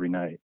from every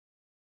night.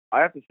 I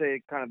have to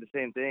say kind of the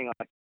same thing.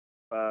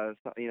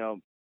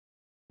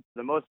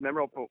 The most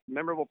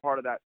memorable part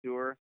of that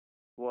tour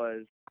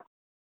was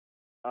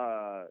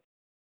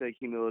the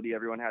humility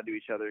everyone had to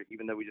each other,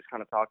 even though we just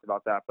kind of talked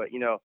about that. But,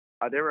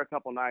 there were a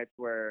couple nights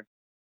where,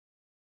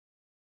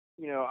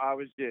 I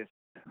was just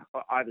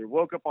either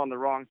woke up on the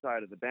wrong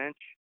side of the bench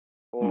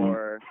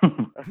or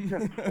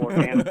or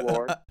hand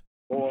floor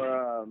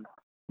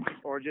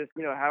or just,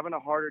 having a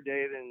harder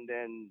day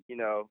than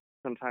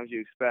sometimes you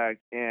expect.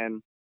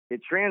 And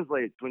it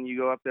translates when you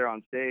go up there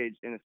on stage,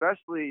 and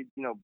especially,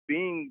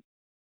 being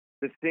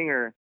the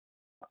singer,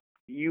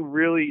 you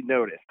really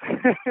notice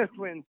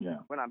when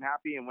I'm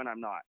happy and when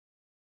I'm not.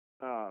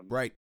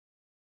 Right.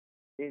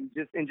 In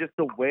just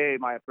the way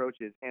my approach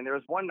is. And there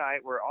was one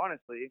night where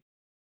honestly,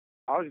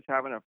 I was just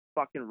having a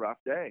fucking rough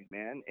day,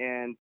 man.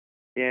 And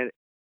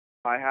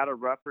I had a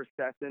rougher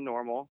set than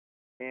normal.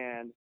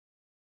 And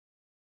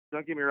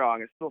don't get me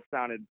wrong, it still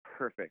sounded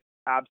perfect,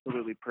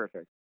 absolutely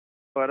perfect.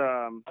 But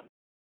I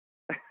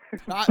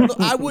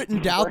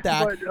wouldn't doubt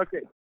that.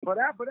 But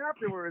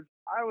afterwards,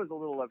 I was a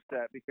little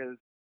upset because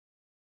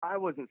I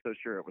wasn't so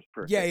sure it was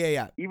perfect.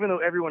 Yeah. Even though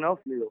everyone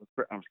else knew it was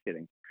perfect. I'm just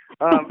kidding.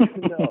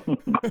 No.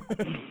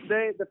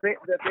 The Fame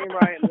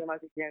Riot and the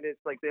Unlikely Candidates,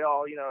 they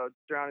all,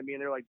 surrounded me,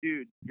 and they're like,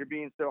 dude, you're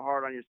being so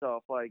hard on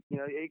yourself.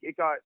 It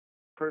got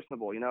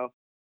personable,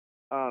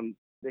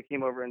 They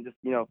came over and just,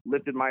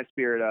 lifted my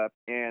spirit up,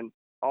 and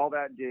all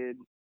that did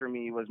for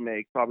me was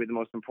make probably the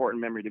most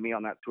important memory to me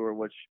on that tour,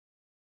 which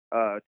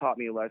taught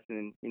me a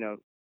lesson.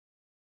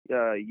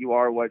 You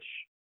are what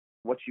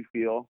you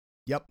feel.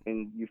 Yep.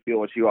 And you feel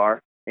what you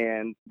are.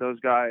 And those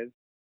guys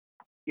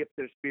kept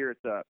their spirits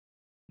up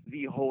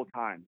the whole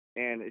time.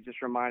 And it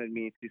just reminded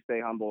me to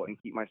stay humble and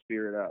keep my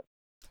spirit up.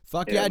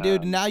 Fuck yeah,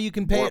 dude. And now you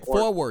can pay it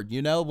forward,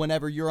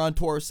 whenever you're on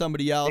tour with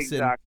somebody else.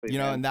 Exactly,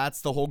 and, and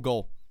that's the whole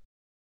goal.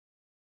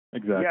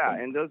 Exactly. Yeah,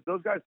 and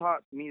those guys taught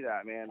me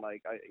that, man.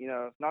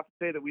 Not to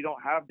say that we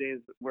don't have days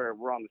where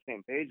we're on the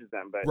same page as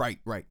them, but right.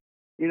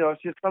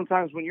 It's just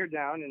sometimes when you're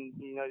down and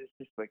it's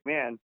just like,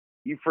 man,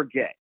 you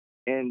forget,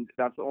 and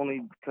that's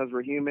only because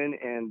we're human.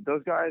 And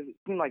those guys, it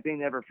seemed like they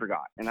never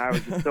forgot, and I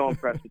was just so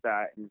impressed with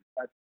that. And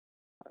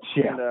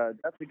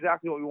that's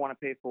exactly what we want to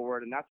pay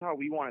forward, and that's how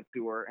we want to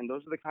tour. And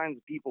those are the kinds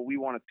of people we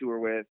want to tour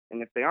with.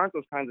 And if they aren't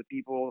those kinds of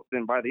people,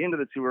 then by the end of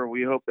the tour,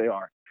 we hope they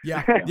are.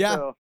 Yeah,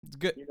 So, it's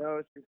good.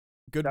 It's just,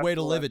 good way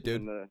to live it,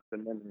 dude. The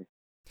memory.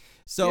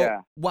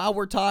 So while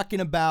we're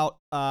talking about,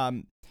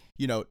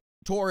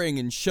 touring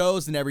and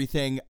shows and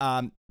everything,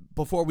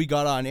 before we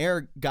got on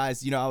air,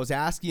 guys, I was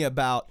asking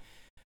about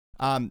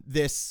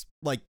this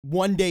like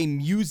one day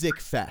music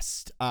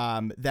fest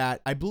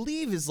that I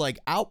believe is like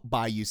out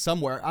by you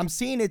somewhere. I'm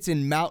seeing it's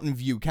in Mountain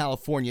View,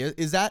 California.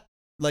 Is that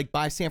like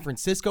by San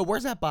Francisco?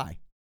 Where's that by?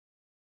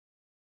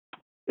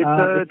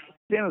 It's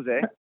San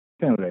Jose.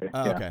 San Jose.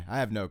 Oh, yeah. okay, I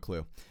have no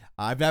clue.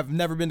 I've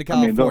never been to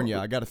California.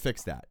 I got to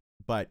fix that.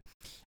 But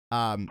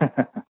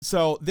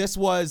so this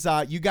was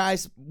you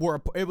guys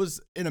were. It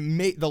was the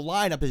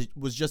lineup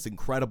was just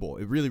incredible.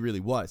 It really, really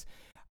was.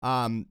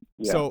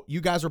 So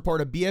you guys were part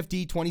of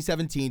BFD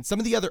 2017. Some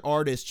of the other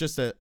artists, just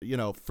to,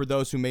 for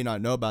those who may not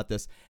know about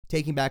this,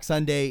 Taking Back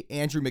Sunday,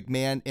 Andrew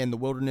McMahon and The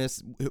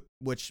Wilderness,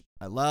 which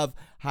I love,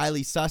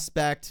 Highly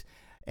Suspect,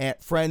 and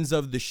friends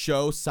of the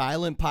show,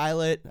 Silent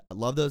Pilot. I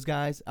love those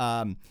guys.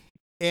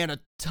 And a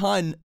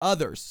ton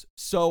others.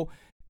 So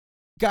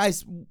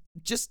guys,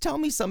 just tell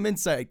me some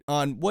insight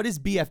on what is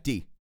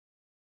BFD.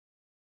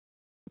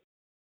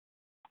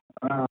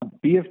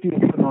 BFD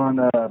is put on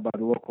by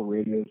the local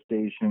radio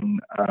station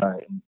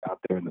out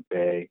there in the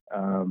Bay.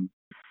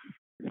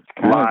 It's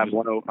kind Live of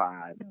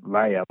 105.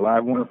 Live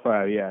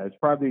 105. Yeah, it's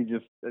probably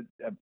just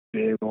a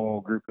big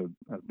old group of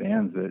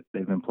bands that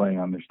they've been playing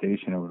on their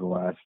station over the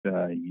last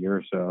year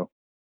or so.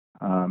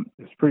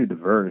 It's pretty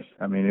diverse.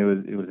 I mean,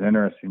 it was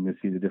interesting to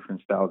see the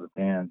different styles of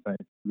bands.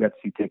 We got to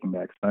see Taking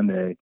Back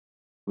Sunday,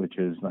 which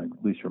is, like,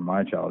 at least from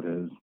my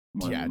childhood, is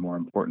one of the more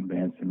important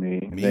bands to me.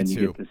 And then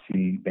you get to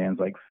see bands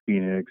like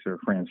Phoenix or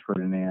Franz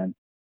Ferdinand.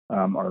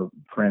 Our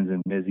friends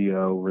in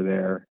Mizio were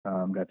there.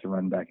 Got to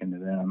run back into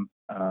them.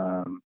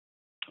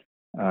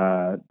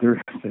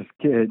 There's this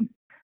kid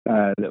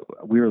that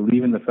we were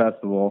leaving the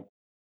festival.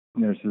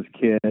 And there's this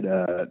kid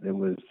that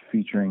was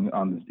featuring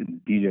on the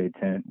DJ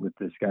tent with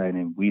this guy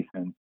named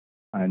Weethan,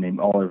 named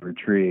Oliver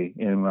Tree.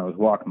 And when I was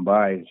walking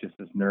by, it's just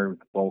this nerd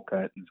with a bowl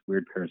cut and this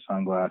weird pair of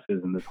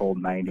sunglasses and this whole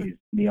 90s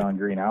neon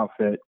green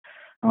outfit.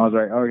 And I was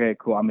like, okay,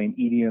 cool. I mean,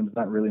 EDM's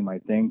not really my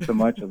thing so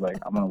much. I was like,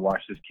 I'm going to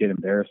watch this kid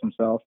embarrass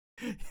himself.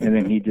 And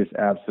then he just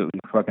absolutely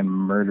fucking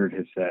murdered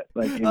his set.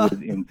 Like, it was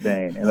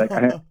insane. And like,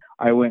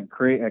 I went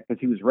crazy because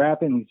he was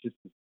rapping. He's just,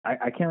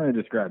 I can't really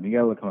describe him. You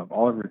got to look him up.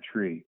 Oliver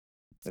Tree.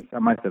 I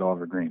might have said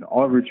Oliver Green.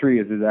 Oliver Tree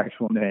is his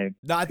actual name.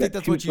 No, I think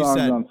that's what you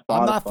said. I'm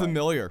not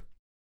familiar.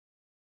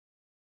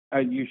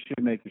 You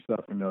should make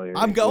yourself familiar.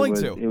 I'm going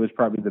to. It was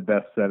probably the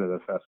best set of the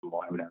festival,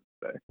 I would have to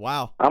say.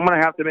 Wow. I'm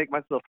gonna have to make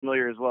myself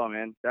familiar as well,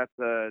 man. That's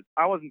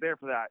I wasn't there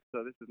for that,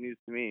 so this is news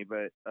to me.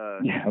 But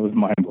yeah, it was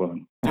mind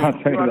blowing. I'll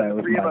tell you that. It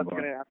was three of us are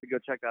gonna have to go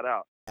check that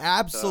out.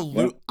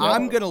 Absolutely. So,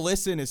 I'm gonna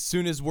listen as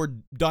soon as we're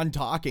done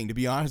talking. To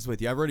be honest with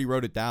you, I've already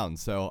wrote it down.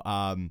 So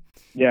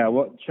yeah,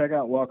 well, check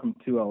out Welcome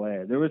to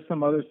LA. There was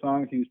some other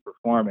songs he was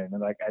performing,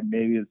 and like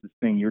maybe it's this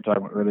thing you were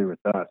talking about earlier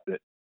with us that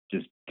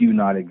just do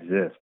not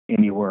exist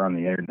anywhere on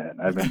the internet.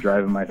 I've been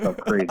driving myself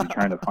crazy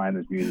trying to find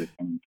this music,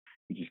 and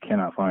you just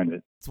cannot find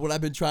it. It's what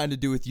I've been trying to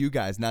do with you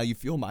guys. Now you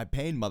feel my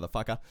pain,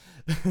 motherfucker.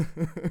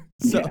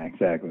 Yeah,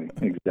 exactly.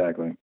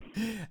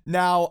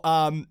 Now,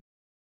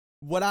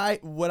 what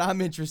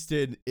I'm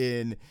interested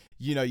in,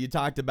 you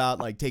talked about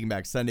like Taking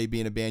Back Sunday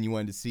being a band you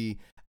wanted to see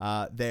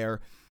there.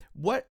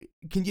 What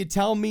can you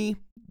tell me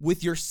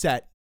with your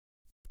set?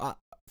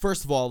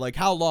 First of all, like,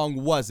 how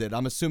long was it?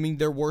 I'm assuming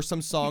there were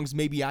some songs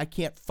maybe I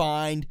can't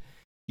find,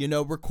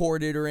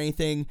 recorded or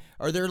anything.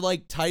 Are there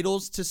like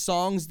titles to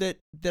songs that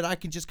I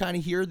can just kind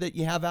of hear that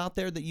you have out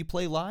there that you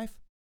play live?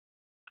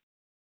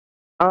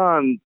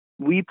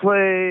 We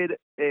played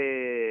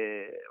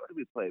what did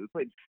we play? We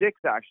played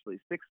 6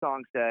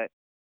 song set.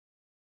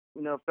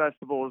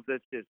 Festivals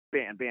that's just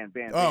band.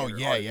 Oh,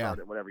 band, yeah.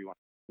 Whatever you want.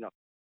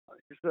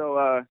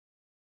 So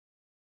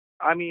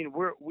I mean,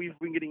 we've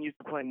been getting used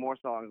to playing more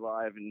songs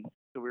live, and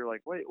so we were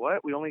like, wait,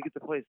 what? We only get to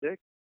play 6?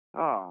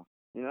 Oh,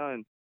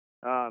 and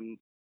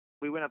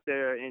we went up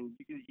there, and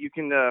you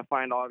can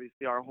find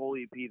obviously our whole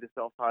EP, the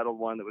self-titled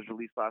one that was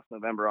released last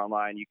November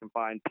online. You can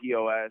find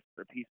POS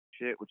or Piece of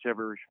Shit,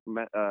 whichever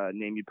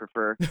name you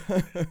prefer,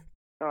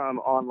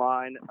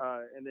 online,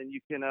 and then you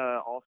can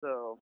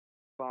also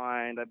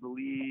find, I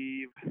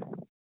believe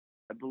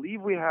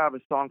we have a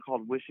song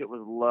called "Wish It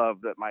Was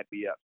Love" that might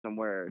be up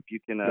somewhere. If you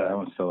can, that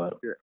one's still up.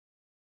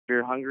 If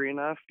you're hungry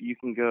enough, you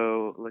can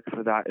go look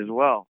for that as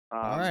well.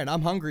 All right,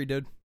 I'm hungry,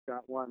 dude.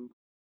 That one,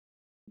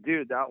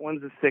 dude. That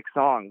one's a sick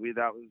song.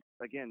 That was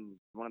again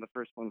one of the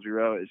first ones we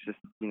wrote. It's just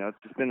it's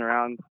just been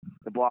around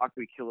the block.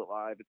 We kill it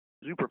live. It's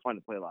super fun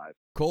to play live.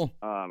 Cool.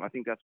 I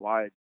think that's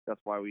why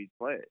we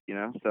play it.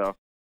 So.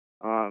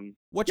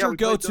 What's your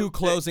go-to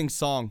closing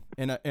song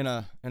in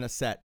a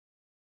set?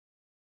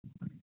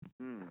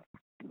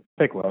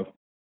 Fake Love.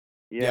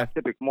 Yeah,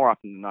 typically more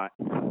often than not.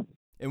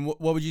 And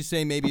what would you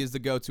say maybe is the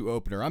go-to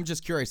opener? I'm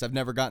just curious. I've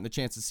never gotten the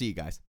chance to see you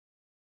guys.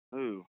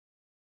 Ooh.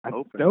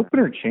 The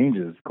opener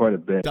changes quite a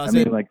bit. Does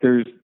it? Like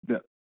there's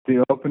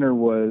the opener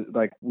was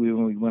like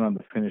when we went on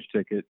the Finish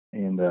Ticket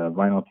and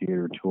Vinyl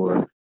Theater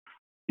tour.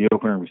 The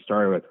opener we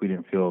started with, we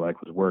didn't feel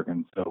like was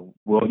working. So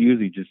we'll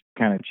usually just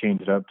kind of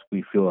change it up till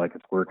we feel like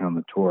it's working on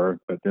the tour.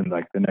 But then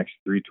like the next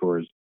 3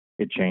 tours,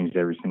 it changed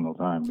every single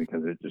time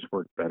because it just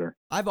worked better.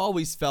 I've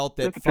always felt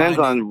that It depends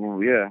finding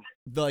on, yeah.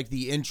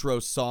 the intro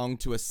song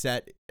to a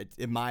set,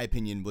 in my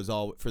opinion, was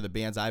all for the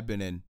bands I've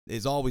been in,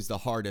 is always the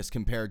hardest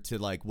compared to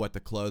like what to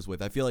close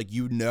with. I feel like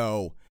you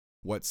know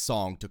what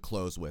song to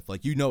close with,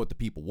 like you know what the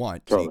people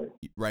want, Totally.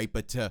 right?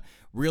 But to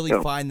really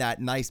find that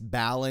nice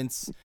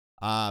balance,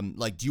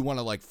 like do you want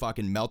to like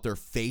fucking melt their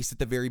face at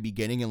the very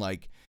beginning and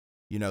like,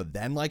 you know,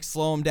 then like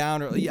slow them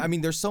down, or I mean,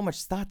 there's so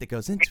much thought that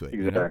goes into it.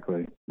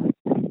 Exactly. You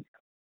know?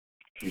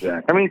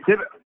 Exactly. I mean,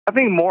 I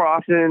think more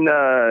often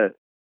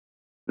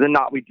than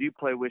not, we do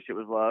play "Wish It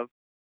Was Love."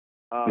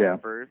 Yeah.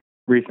 First.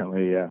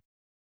 Recently, yeah.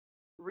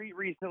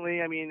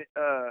 Recently, I mean,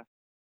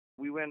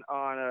 we went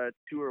on a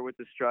tour with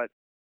the Struts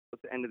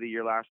at the end of the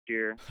year last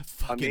year. I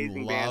fucking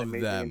Amazing band, love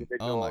amazing them.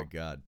 individual. Oh my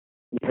god.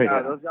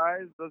 Yeah, those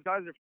guys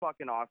are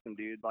fucking awesome,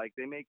 dude. Like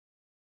they make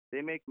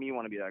me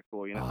want to be that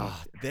cool, you know?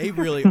 They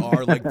really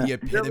are like the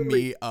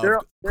epitome of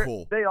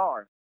cool. They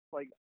are.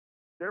 Like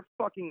they're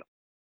fucking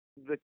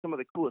some of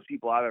the coolest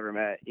people I've ever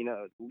met. You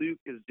know, Luke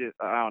is just,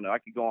 I don't know, I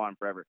could go on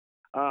forever.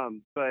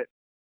 But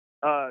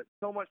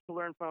so much to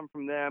learn from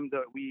them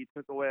that we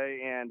took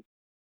away, and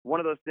one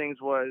of those things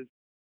was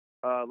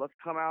let's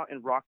come out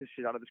and rock the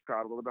shit out of this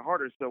crowd a little bit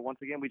harder. So once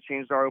again, we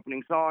changed our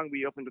opening song.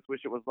 We opened with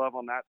 "Wish It Was Love"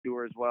 on that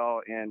tour as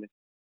well, and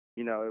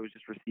you know, it was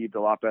just received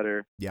a lot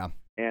better. Yeah.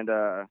 And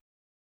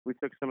we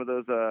took some of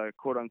those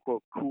quote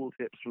unquote cool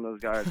tips from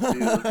those guys too.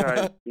 Those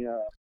guys, you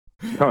know.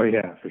 Oh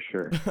yeah, for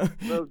sure.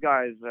 Those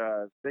guys,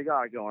 they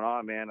got it going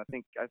on, man. I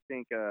think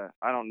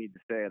I don't need to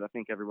say it. I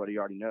think everybody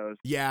already knows.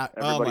 Yeah.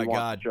 Everybody oh my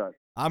god. Struts.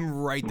 I'm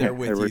right there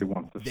with Everybody you.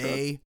 wants the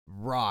They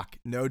rock,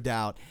 no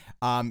doubt.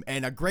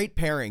 And a great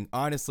pairing,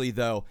 honestly,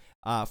 though,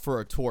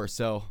 for a tour.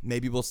 So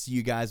maybe we'll see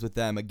you guys with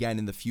them again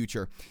in the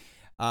future.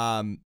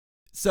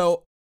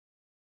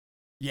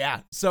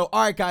 Yeah. So,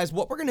 all right, guys,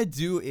 what we're going to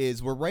do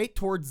is we're right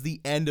towards the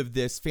end of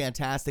this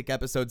fantastic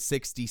episode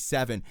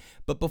 67.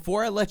 But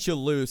before I let you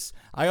loose,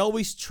 I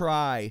always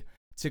try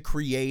to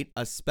create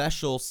a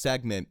special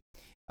segment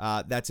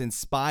that's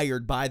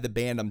inspired by the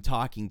band I'm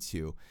talking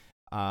to.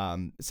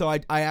 So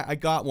I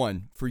got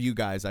one for you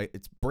guys.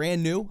 It's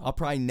brand new. I'll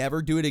probably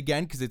never do it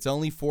again because it's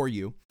only for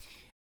you.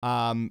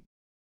 And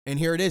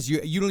here it is.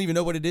 You don't even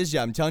know what it is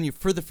yet. I'm telling you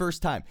for the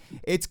first time.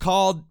 It's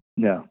called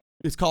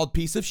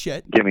Piece of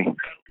Shit. Gimme.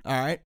 All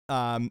right.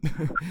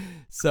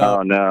 So.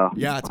 Oh no.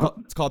 Yeah, it's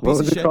called Piece what of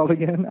was Shit. it called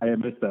again? I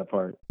missed that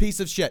part. Piece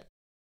of Shit.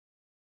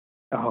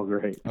 Oh,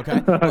 great. Okay.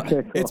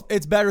 Okay. Cool.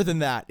 It's better than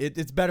that.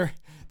 It's better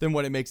than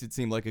what it makes it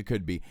seem like it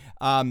could be.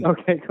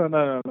 Okay. Cool.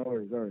 No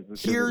worries.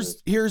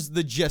 Here's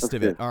the gist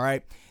of it. All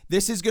right.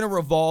 This is gonna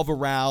revolve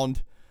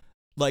around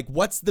like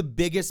what's the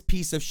biggest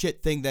piece of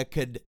shit thing that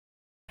could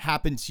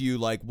happen to you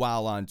like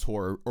while on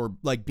tour or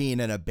like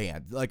being in a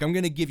band. Like I'm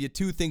gonna give you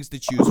two things to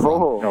choose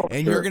from,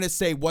 and you're gonna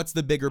say what's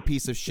the bigger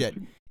piece of shit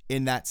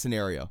in that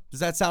scenario. Does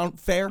that sound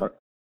fair?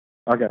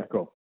 Okay,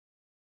 cool.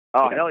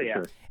 Oh hell yeah!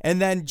 Sure.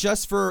 And then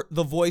just for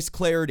the voice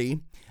clarity,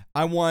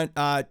 I want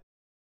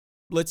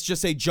let's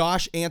just say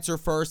Josh answer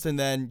first, and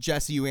then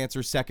Jesse you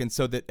answer second,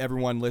 so that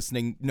everyone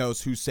listening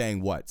knows who's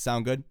saying what.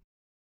 Sound good?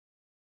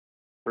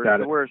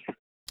 First the worst.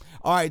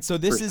 All right, so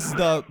this is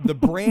the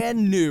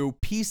brand new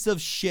piece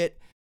of shit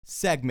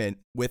segment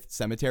with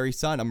Cemetery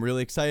Sun. I'm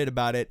really excited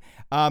about it.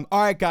 All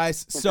right,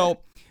 guys.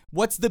 So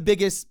what's the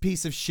biggest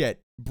piece of shit?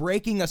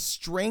 Breaking a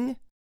string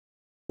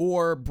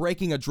or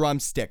breaking a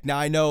drumstick? Now,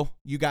 I know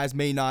you guys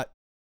may not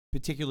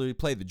particularly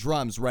play the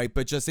drums, right?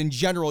 But just in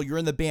general, you're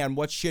in the band.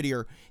 What's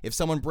shittier if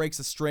someone breaks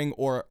a string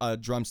or a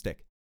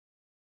drumstick?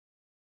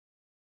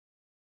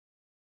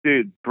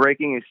 Dude,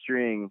 breaking a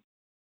string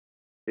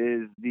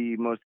is the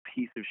most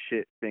piece of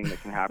shit thing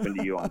that can happen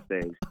to you on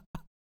stage.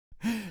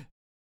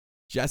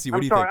 Jesse, what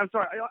do you think? I'm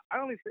sorry. I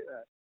only say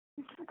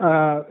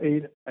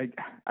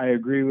that. I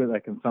agree with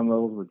like in some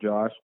levels with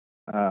Josh,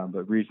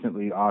 but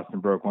recently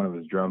Austin broke one of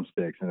his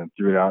drumsticks and then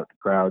threw it out at the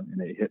crowd,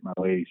 and it hit my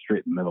lady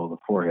straight in the middle of the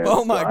forehead.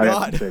 Oh my God! I have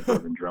God! to say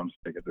broken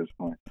drumstick at this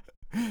point.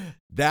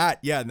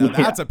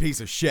 That's a piece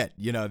of shit.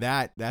 You know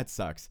that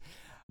sucks.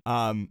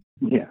 Yeah,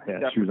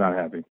 she was not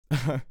happy.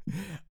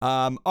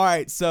 All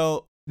right,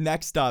 so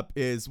next up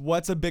is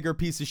what's a bigger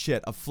piece of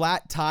shit? A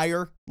flat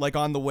tire, like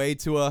on the way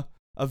to a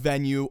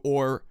venue,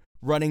 or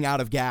running out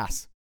of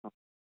gas?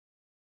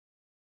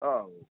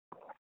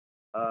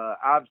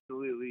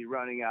 Absolutely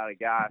running out of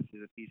gas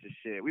is a piece of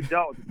shit. We've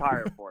dealt with the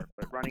tire for it,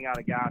 but running out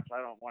of gas, I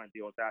don't want to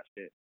deal with that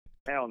shit.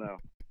 Hell no.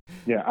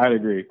 Yeah, I'd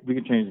agree. We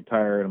could change the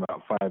tire in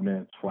about 5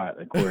 minutes flat,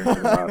 according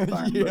to the last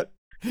time. Yeah. But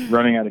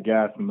running out of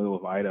gas in the middle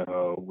of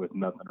Idaho with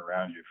nothing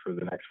around you for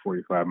the next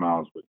 45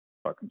 miles would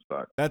fucking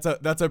suck.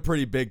 That's a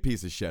pretty big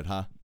piece of shit,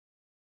 huh?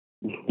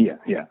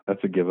 Yeah,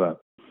 that's a give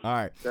up. All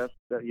right.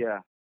 Yeah.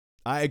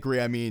 I agree.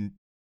 I mean,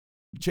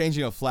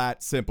 changing a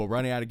flat, simple.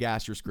 Running out of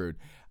gas, you're screwed.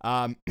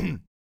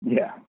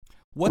 Yeah.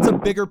 What's a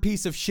bigger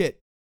piece of shit?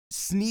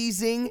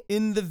 Sneezing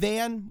in the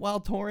van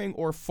while touring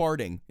or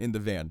farting in the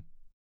van?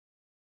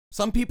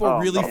 Some people are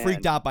really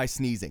freaked out by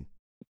sneezing.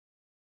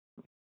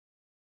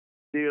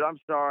 Dude, I'm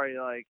sorry.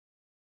 Like,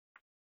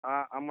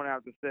 I'm going to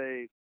have to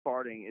say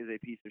farting is a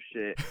piece of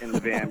shit in the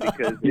van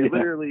because it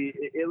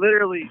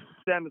literally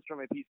stems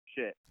from a piece of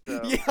shit.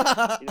 So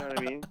Yeah. you know what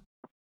I mean?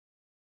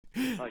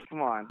 Like,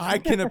 come on. I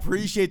can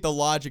appreciate the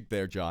logic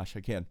there, Josh.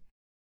 I can.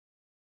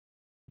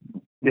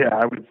 Yeah,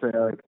 I would say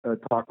like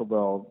Taco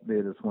Bell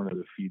made us one of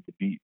the Feed the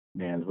Beat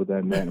bands. What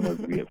that meant was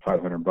we get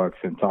 $500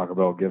 in Taco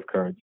Bell gift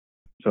cards.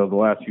 So the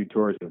last few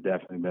tours have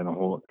definitely been a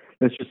whole.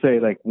 Let's just say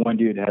like one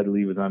dude had to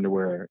leave his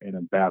underwear in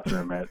a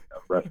bathroom at a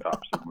rest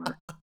stop somewhere.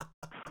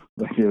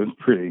 Like it was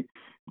pretty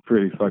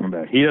fucking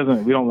bad. We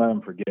don't let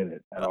him forget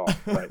it at all.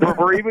 But,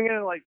 we're even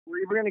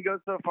gonna go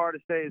so far to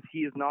say is he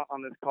is not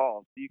on this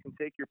call, so you can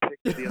take your pick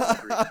of the other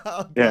three.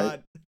 Oh, yeah,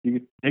 God. you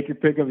can take your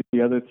pick of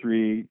the other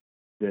three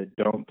that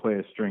don't play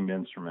a stringed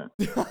instrument.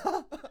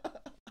 Well,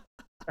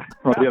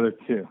 the other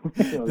two.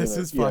 This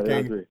is the other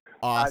fucking three.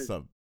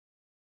 awesome.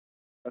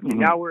 Okay,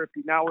 now we're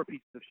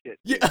pieces of shit.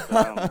 Dude, so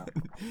I don't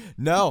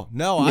No,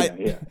 know.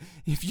 Yeah.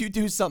 If you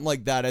do something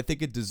like that, I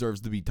think it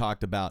deserves to be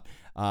talked about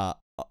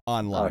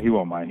online. He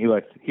won't mind. He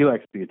likes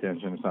the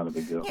attention. It's not a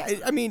big deal.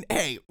 Yeah, I mean,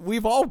 hey,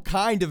 we've all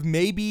kind of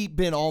maybe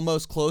been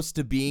almost close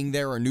to being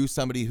there or knew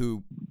somebody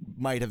who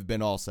might have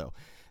been also.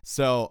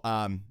 So,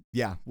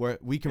 yeah,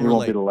 we can He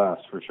won't be relate. the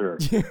last for sure.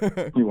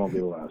 He won't be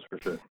the last for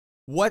sure.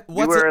 What's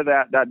Beware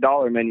that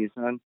dollar menu,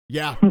 son.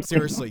 Yeah,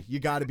 seriously, you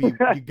gotta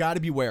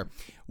beware.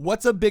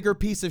 What's a bigger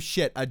piece of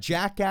shit, a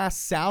jackass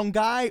sound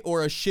guy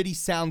or a shitty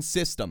sound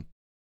system?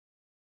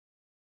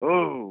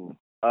 Oh,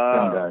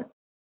 Sound guy.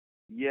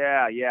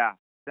 yeah,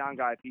 sound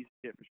guy, piece of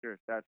shit for sure.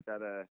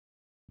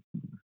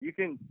 You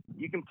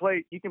can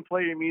play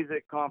your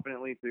music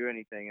confidently through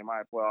anything.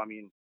 I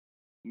mean,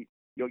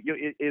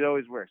 it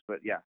always works, but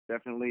yeah,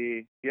 definitely.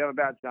 If you have a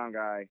bad sound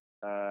guy,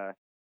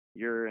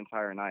 your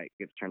entire night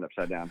gets turned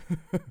upside down.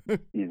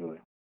 Easily.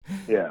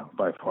 Yeah,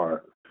 by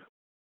far.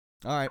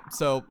 All right,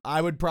 so I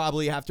would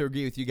probably have to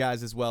agree with you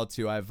guys as well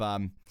too. I've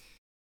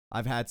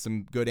had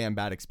some good and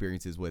bad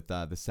experiences with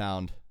the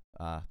sound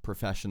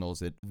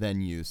professionals at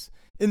venues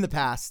in the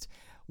past.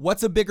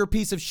 What's a bigger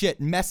piece of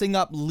shit, messing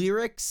up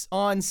lyrics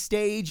on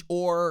stage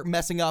or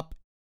messing up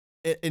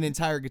an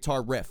entire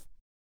guitar riff?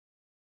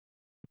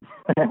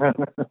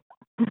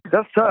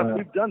 That's tough.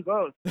 We've done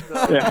both.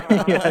 So, yeah,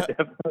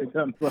 definitely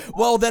done.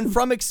 Well, then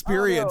from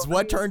experience, I don't know.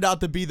 what turned out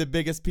to be the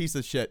biggest piece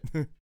of shit?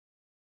 I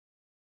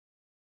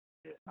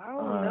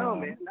don't know,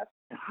 man. That's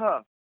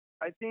tough.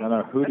 I think. I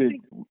don't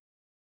know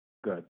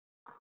Good.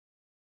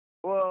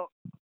 Well,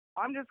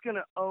 I'm just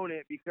gonna own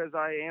it because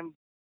I am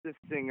the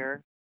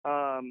singer.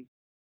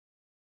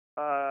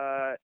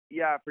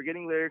 Yeah,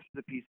 forgetting lyrics is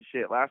a piece of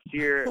shit. Last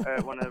year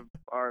at one of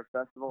our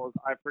festivals,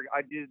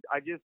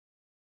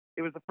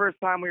 it was the first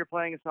time we were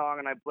playing a song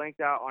and I blanked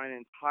out on an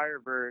entire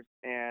verse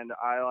and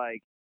I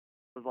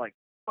was like,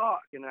 fuck,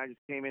 and then I just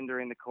came in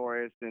during the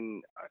chorus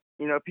and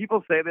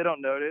people say they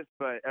don't notice,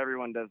 but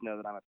everyone does know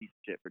that I'm a piece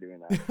of shit for doing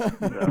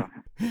that.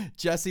 So.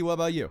 Jesse, what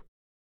about you?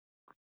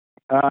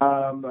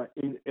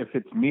 If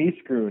it's me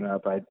screwing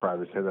up, I'd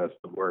probably say that's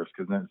the worst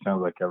because then it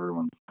sounds like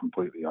everyone's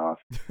completely off.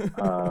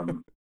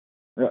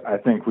 I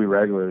think we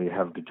regularly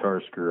have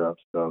guitar screw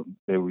ups, so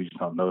maybe we just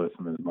don't notice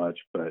them as much.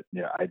 But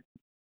yeah,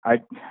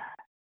 I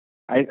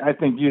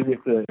think usually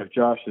if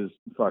Josh is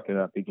fucking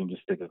up, he can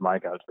just stick his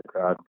mic out to the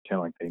crowd and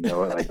pretend like they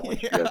know it, like I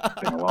want you guys to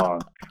sing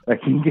along.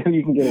 Like you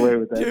can get away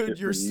with that. Dude,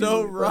 you're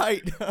so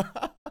right.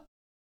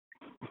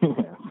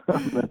 Yeah,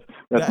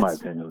 that's my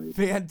opinion. At least.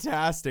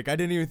 Fantastic. I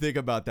didn't even think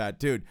about that,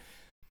 dude.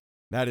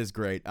 That is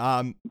great.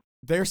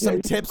 There's some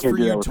you tips can't for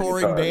do you that with the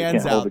touring guitar. You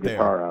bands can't hold out the there.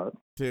 guitar out.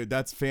 Dude,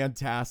 that's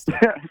fantastic.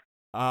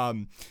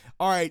 All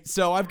right,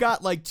 so I've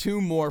got like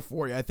two more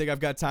for you. I think I've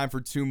got time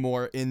for two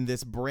more in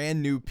this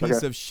brand new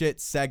piece of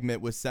shit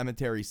segment with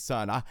Cemetery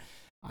Sun. I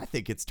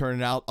think it's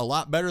turning out a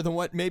lot better than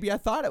what maybe I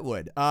thought it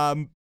would.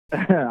 I'm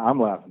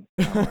laughing.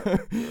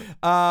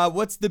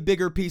 What's the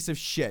bigger piece of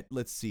shit?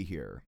 Let's see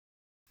here.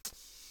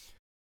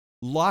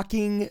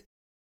 Locking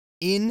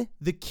in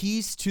the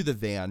keys to the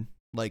van,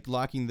 like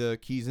locking the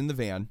keys in the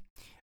van,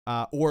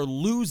 or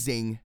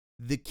losing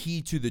the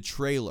key to the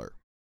trailer.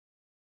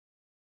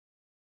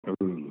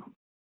 Ooh.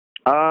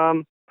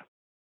 I'm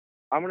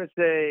gonna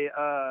say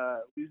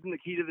losing the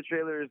key to the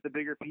trailer is the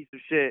bigger piece of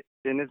shit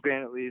in this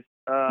band, at least.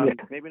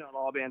 Maybe not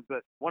all bands,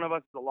 but one of us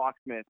is a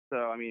locksmith,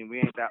 so I mean we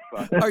ain't that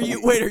fucked. Are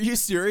you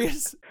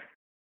serious?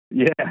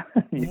 Yeah.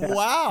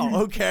 Wow.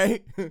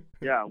 Okay.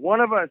 Yeah,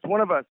 one of us. We're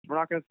not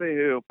gonna say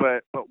who,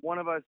 but one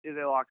of us is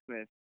a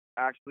locksmith.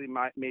 Actually,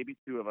 maybe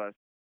two of us,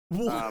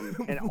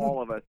 and all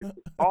of us.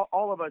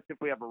 All of us if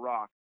we have a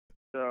rock.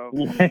 So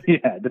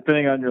yeah,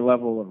 depending on your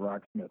level of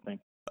rocksmithing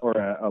or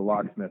a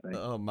locksmithing.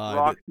 Oh my.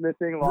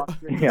 Locksmithing.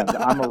 Yeah,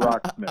 I'm a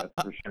rocksmith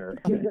for sure.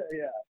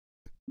 Yeah.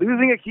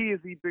 Losing a key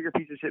is the bigger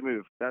piece of shit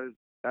move.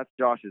 That's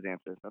Josh's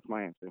answer. That's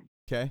my answer.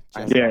 Okay.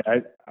 Yeah,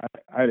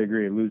 I'd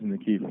agree. Losing the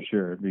key for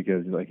sure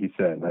because, like he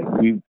said, like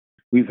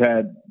we've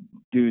had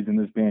dudes in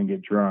this band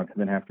get drunk and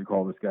then have to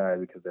call this guy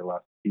because they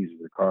lost the keys to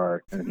their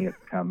car and he has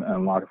to come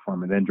unlock it for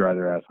them and then drive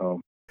their ass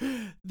home.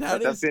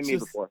 That That's is been me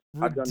just before.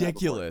 I've done that before.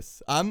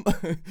 ridiculous. I'm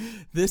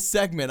this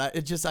segment.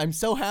 I'm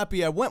so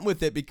happy I went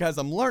with it because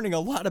I'm learning a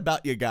lot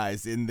about you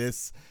guys in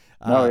this.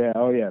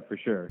 Oh yeah, for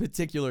sure.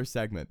 Particular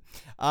segment.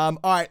 All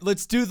right,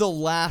 let's do the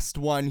last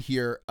one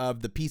here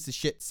of the piece of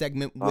shit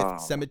segment with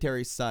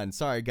Cemetery Sun.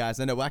 Sorry guys,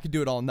 I know I could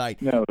do it all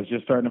night. No, it's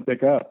just starting to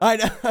pick up.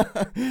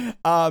 I know.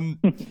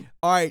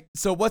 All right,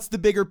 so what's the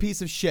bigger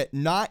piece of shit?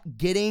 Not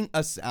getting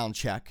a sound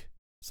check.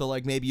 So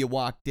like maybe you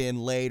walked in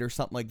late or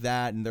something like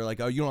that, and they're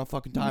like, "Oh, you don't have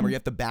fucking time," or you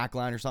have to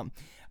backline or something.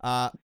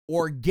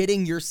 Or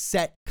getting your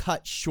set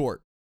cut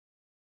short.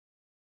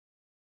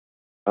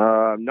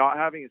 Not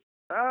having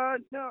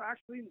no,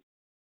 actually,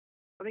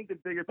 I think the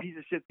bigger piece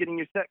of shit's getting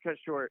your set cut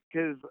short,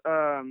 because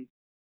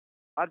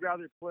I'd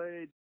rather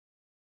play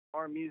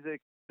our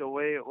music the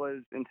way it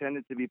was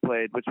intended to be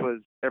played, which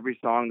was every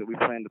song that we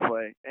planned to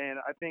play. And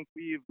I think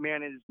we've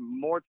managed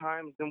more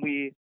times than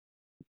we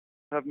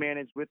have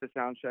managed with the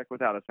sound check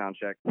without a sound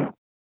check.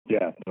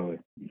 Yeah, totally.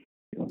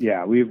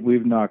 Yeah, we've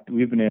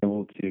been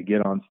able to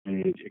get on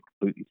stage and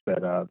completely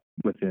set up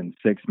within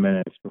 6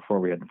 minutes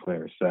before we had to play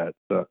our set.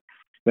 So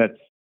that's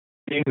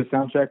being the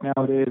sound check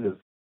nowadays is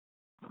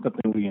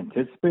something we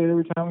anticipate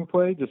every time we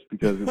play, just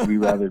because we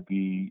rather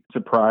be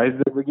surprised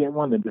that we get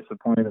one than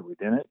disappointed that we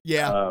didn't.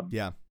 Yeah.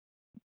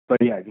 But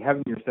yeah,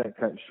 having your set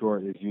cut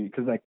short is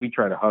because like we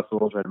try to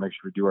hustle, try to make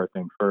sure we do our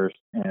thing first,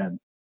 and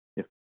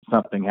if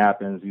something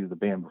happens, either the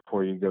band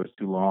before you goes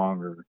too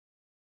long, or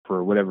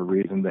for whatever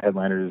reason the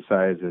headliner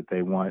decides that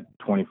they want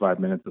 25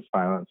 minutes of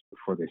silence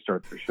before they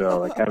start their show,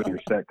 like having your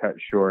set cut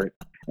short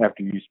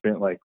after you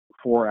spent like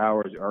 4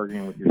 hours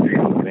arguing with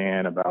your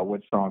band about what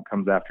song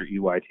comes after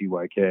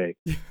EYTYK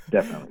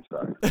definitely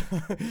sucks.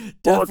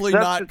 Definitely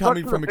Well, not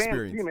coming from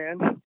experience. Too,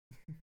 man.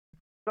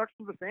 Sucks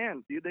for the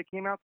fans, dude. They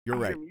came out to You're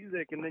right. their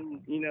music, and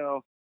then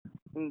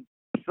in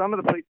some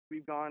of the places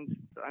we've gone,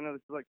 I know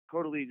this is like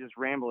totally just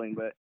rambling,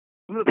 but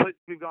some of the places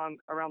we've gone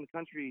around the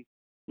country,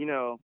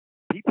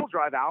 people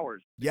drive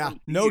hours. Yeah,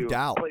 no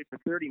doubt. Play for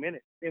 30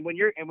 minutes, and when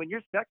your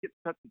set gets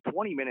cut to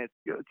 20 minutes,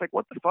 it's like,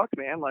 what the fuck,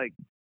 man? Like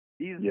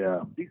these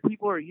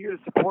people are here to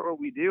support what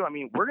we do. I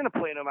mean, we're gonna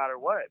play no matter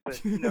what,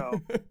 but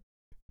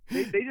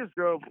they just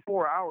drove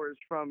 4 hours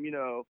from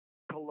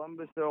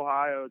Columbus,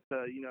 Ohio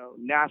to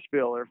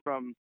Nashville, or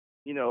from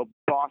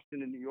Boston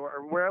to New York,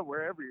 or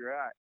wherever you're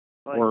at.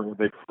 Like, or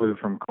they flew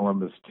from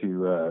Columbus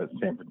to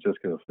San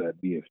Francisco for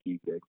that BFG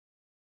gig.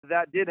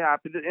 That did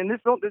happen, and this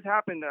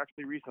happened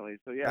actually recently.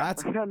 So yeah,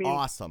 that's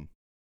awesome.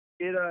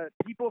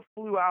 People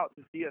flew out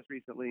to see us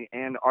recently,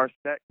 and our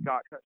set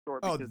got cut short.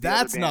 Oh,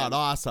 that's not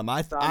awesome.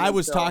 I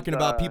was talking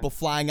about people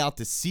flying out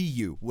to see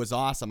you. Was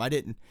awesome. I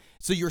didn't.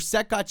 So your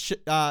set got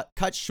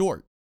cut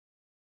short.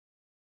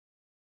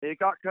 It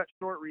got cut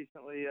short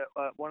recently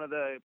at one of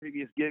the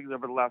previous gigs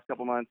over the last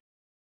couple months,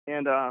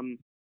 and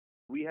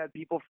we had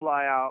people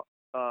fly out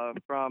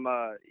from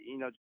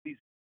these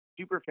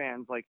super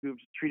fans like who've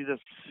treated us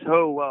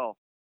so well,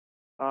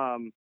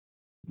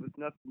 with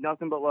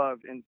nothing but love,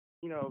 and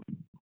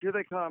here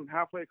they come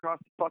halfway across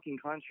the fucking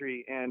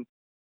country, and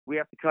we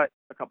have to cut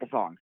a couple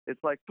songs.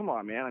 It's like, come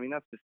on, man. I mean,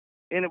 that's just,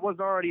 and it was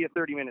already a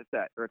 30-minute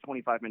set or a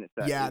 25-minute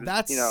set. Yeah, was,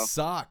 that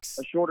sucks.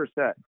 A shorter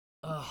set.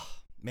 Oh,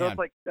 man. So it's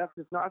like that's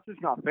just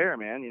not fair,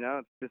 man.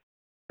 It's just,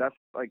 that's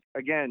like,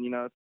 again,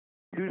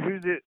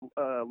 who's it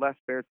less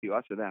fair to,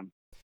 us or them?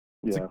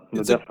 Yeah,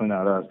 definitely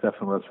not us.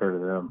 Definitely less fair to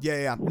them.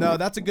 Yeah. No,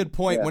 that's a good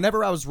point. Yeah.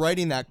 Whenever I was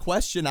writing that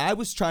question, I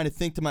was trying to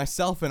think to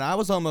myself, and I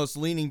was almost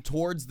leaning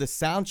towards the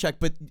sound check.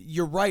 But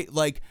you're right.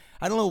 Like,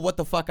 I don't know what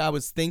the fuck I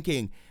was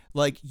thinking.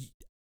 Like,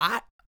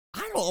 I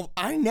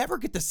never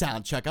get the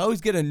sound check. I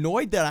always get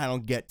annoyed that I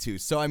don't get to.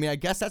 So, I mean, I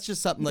guess that's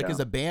just something like as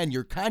a band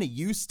you're kind of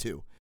used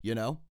to,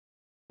 Yeah,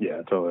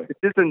 totally. It's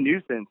just a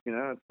nuisance,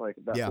 It's like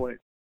at that point.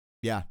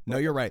 Yeah, no,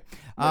 you're right.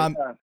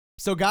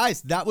 So,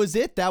 guys, that was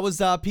it. That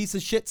was a piece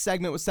of shit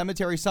segment with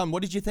Cemetery Sun.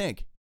 What did you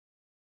think?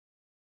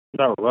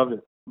 I loved it.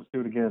 Let's do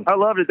it again. I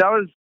loved it. That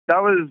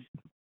was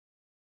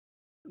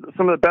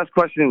some of the best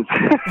questions.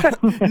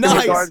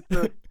 Nice.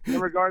 in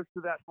regards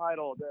to that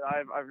title that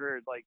I've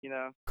heard. Like,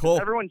 cool.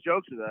 Everyone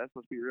jokes with us.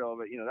 Let's be real,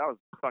 but that was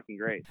fucking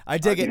great. I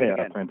dig it.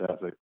 Yeah,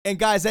 fantastic. And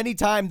guys,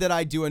 anytime that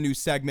I do a new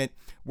segment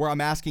where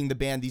I'm asking the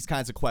band these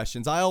kinds of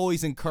questions, I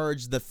always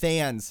encourage the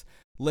fans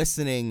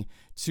listening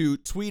to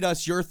tweet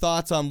us your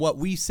thoughts on what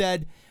we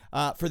said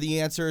for the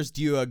answers.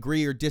 Do you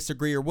agree or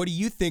disagree, or what do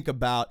you think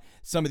about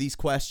some of these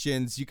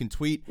questions? You can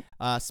tweet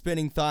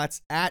Spinning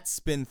Thoughts at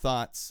Spin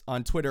Thoughts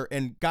on Twitter.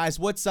 And guys,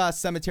 what's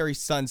Cemetery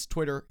Sun's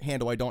Twitter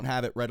handle? I don't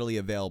have it readily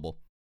available.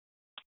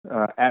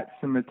 At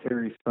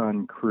Cemetery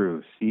Sun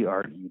Crew,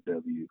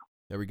 CREW.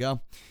 There we go.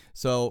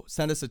 So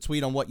send us a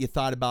tweet on what you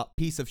thought about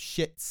piece of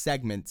shit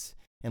segments,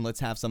 and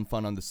let's have some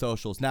fun on the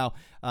socials. Now,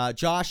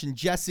 Josh and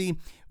Jesse,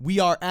 we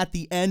are at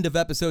the end of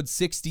episode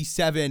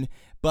 67,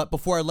 but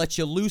before I let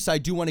you loose, I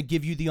do want to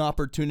give you the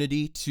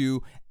opportunity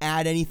to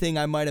add anything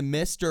I might have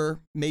missed, or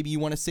maybe you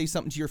want to say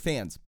something to your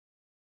fans.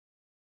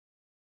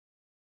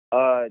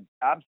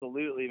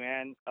 Absolutely,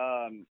 man.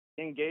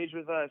 Engage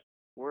with us.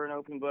 We're an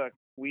open book.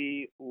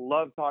 We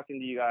love talking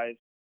to you guys.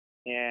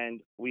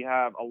 and we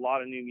have a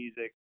lot of new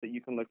music that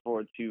you can look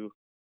forward to,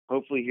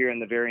 hopefully here in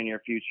the very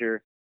near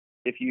future.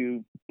 If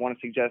you want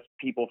to suggest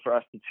people for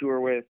us to tour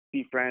with,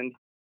 befriend,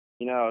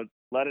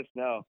 let us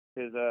know,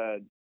 because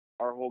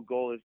our whole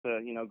goal is to,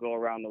 go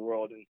around the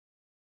world and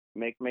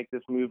make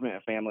this movement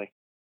a family.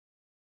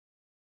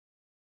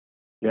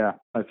 Yeah,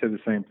 I say the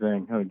same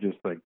thing. I would just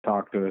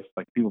talk to us.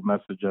 People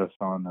message us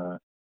on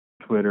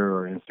Twitter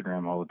or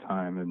Instagram all the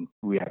time, and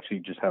we actually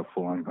just have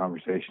full-on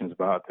conversations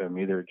about them,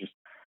 either just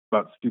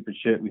about stupid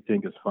shit we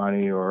think is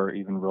funny or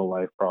even real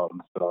life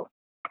problems. So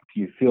if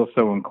you feel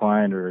so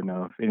inclined, or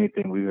if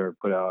anything we ever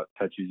put out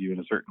touches you in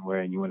a certain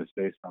way and you want to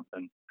say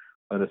something,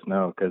 let us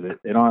know, because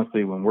it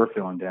honestly, when we're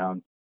feeling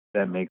down,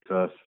 that makes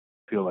us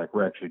feel like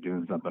we're actually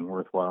doing something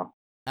worthwhile.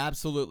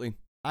 Absolutely.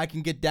 I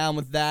can get down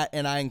with that,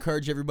 and I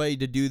encourage everybody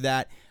to do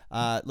that.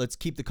 Let's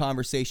keep the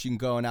conversation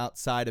going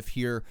outside of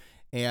here.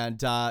 And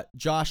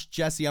Josh,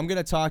 Jesse, I'm going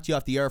to talk to you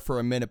off the air for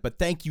a minute, but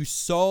thank you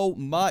so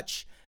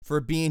much for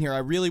being here. I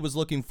really was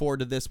looking forward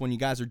to this one. You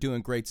guys are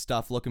doing great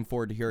stuff. Looking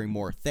forward to hearing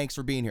more. Thanks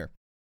for being here.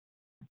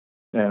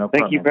 Yeah, no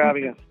Thank problem. you for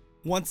having us.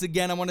 Once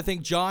again, I want to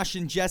thank Josh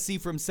and Jesse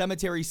from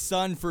Cemetery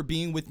Sun for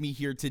being with me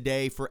here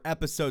today for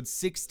episode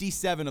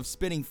 67 of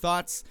Spinning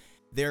Thoughts.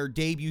 Their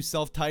debut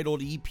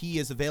self-titled EP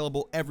is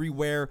available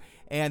everywhere,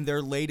 and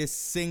their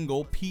latest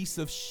single, Piece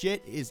of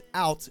Shit, is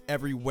out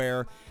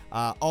everywhere.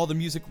 All the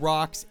music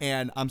rocks,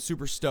 and I'm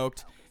super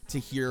stoked to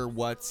hear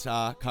what's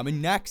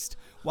coming next.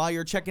 While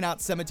you're checking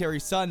out Cemetery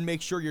Sun,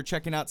 make sure you're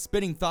checking out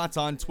Spinning Thoughts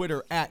on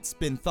Twitter at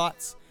Spin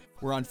Thoughts.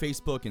 We're on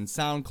Facebook and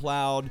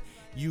SoundCloud.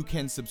 You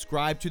can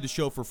subscribe to the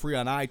show for free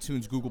on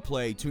iTunes, Google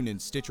Play,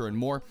 TuneIn, Stitcher, and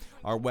more.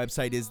 Our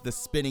website is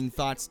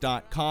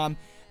thespinningthoughts.com.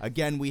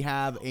 Again, we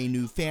have a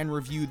new fan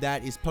review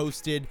that is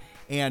posted,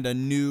 and a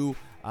new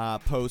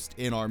post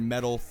in our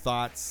Metal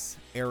Thoughts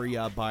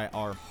area by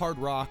our hard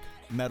rock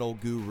metal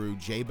guru,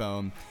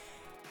 J-Bone.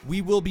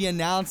 We will be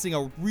announcing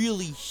a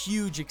really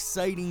huge,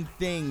 exciting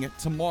thing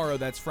tomorrow.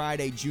 That's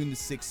Friday, June the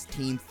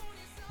 16th.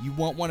 You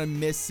won't want to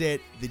miss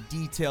it. The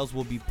details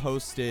will be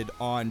posted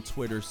on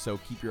Twitter, so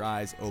keep your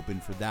eyes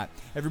open for that.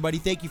 Everybody,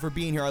 thank you for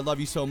being here. I love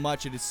you so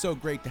much. It is so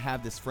great to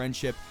have this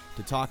friendship,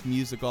 to talk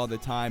music all the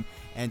time,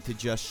 and to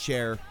just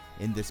share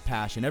in this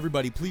passion.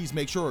 Everybody, please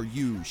make sure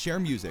you share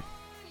music.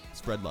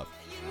 Spread love.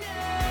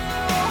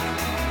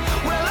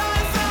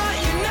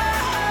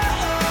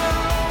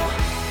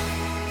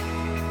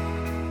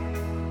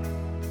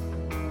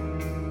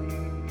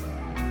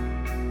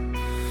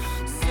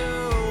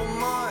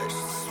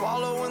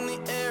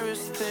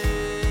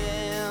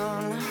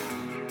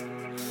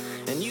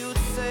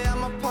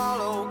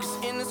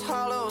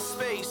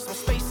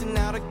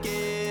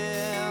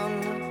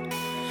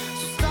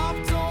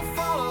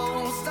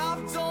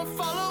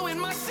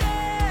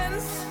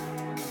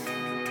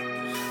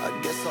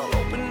 I'll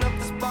open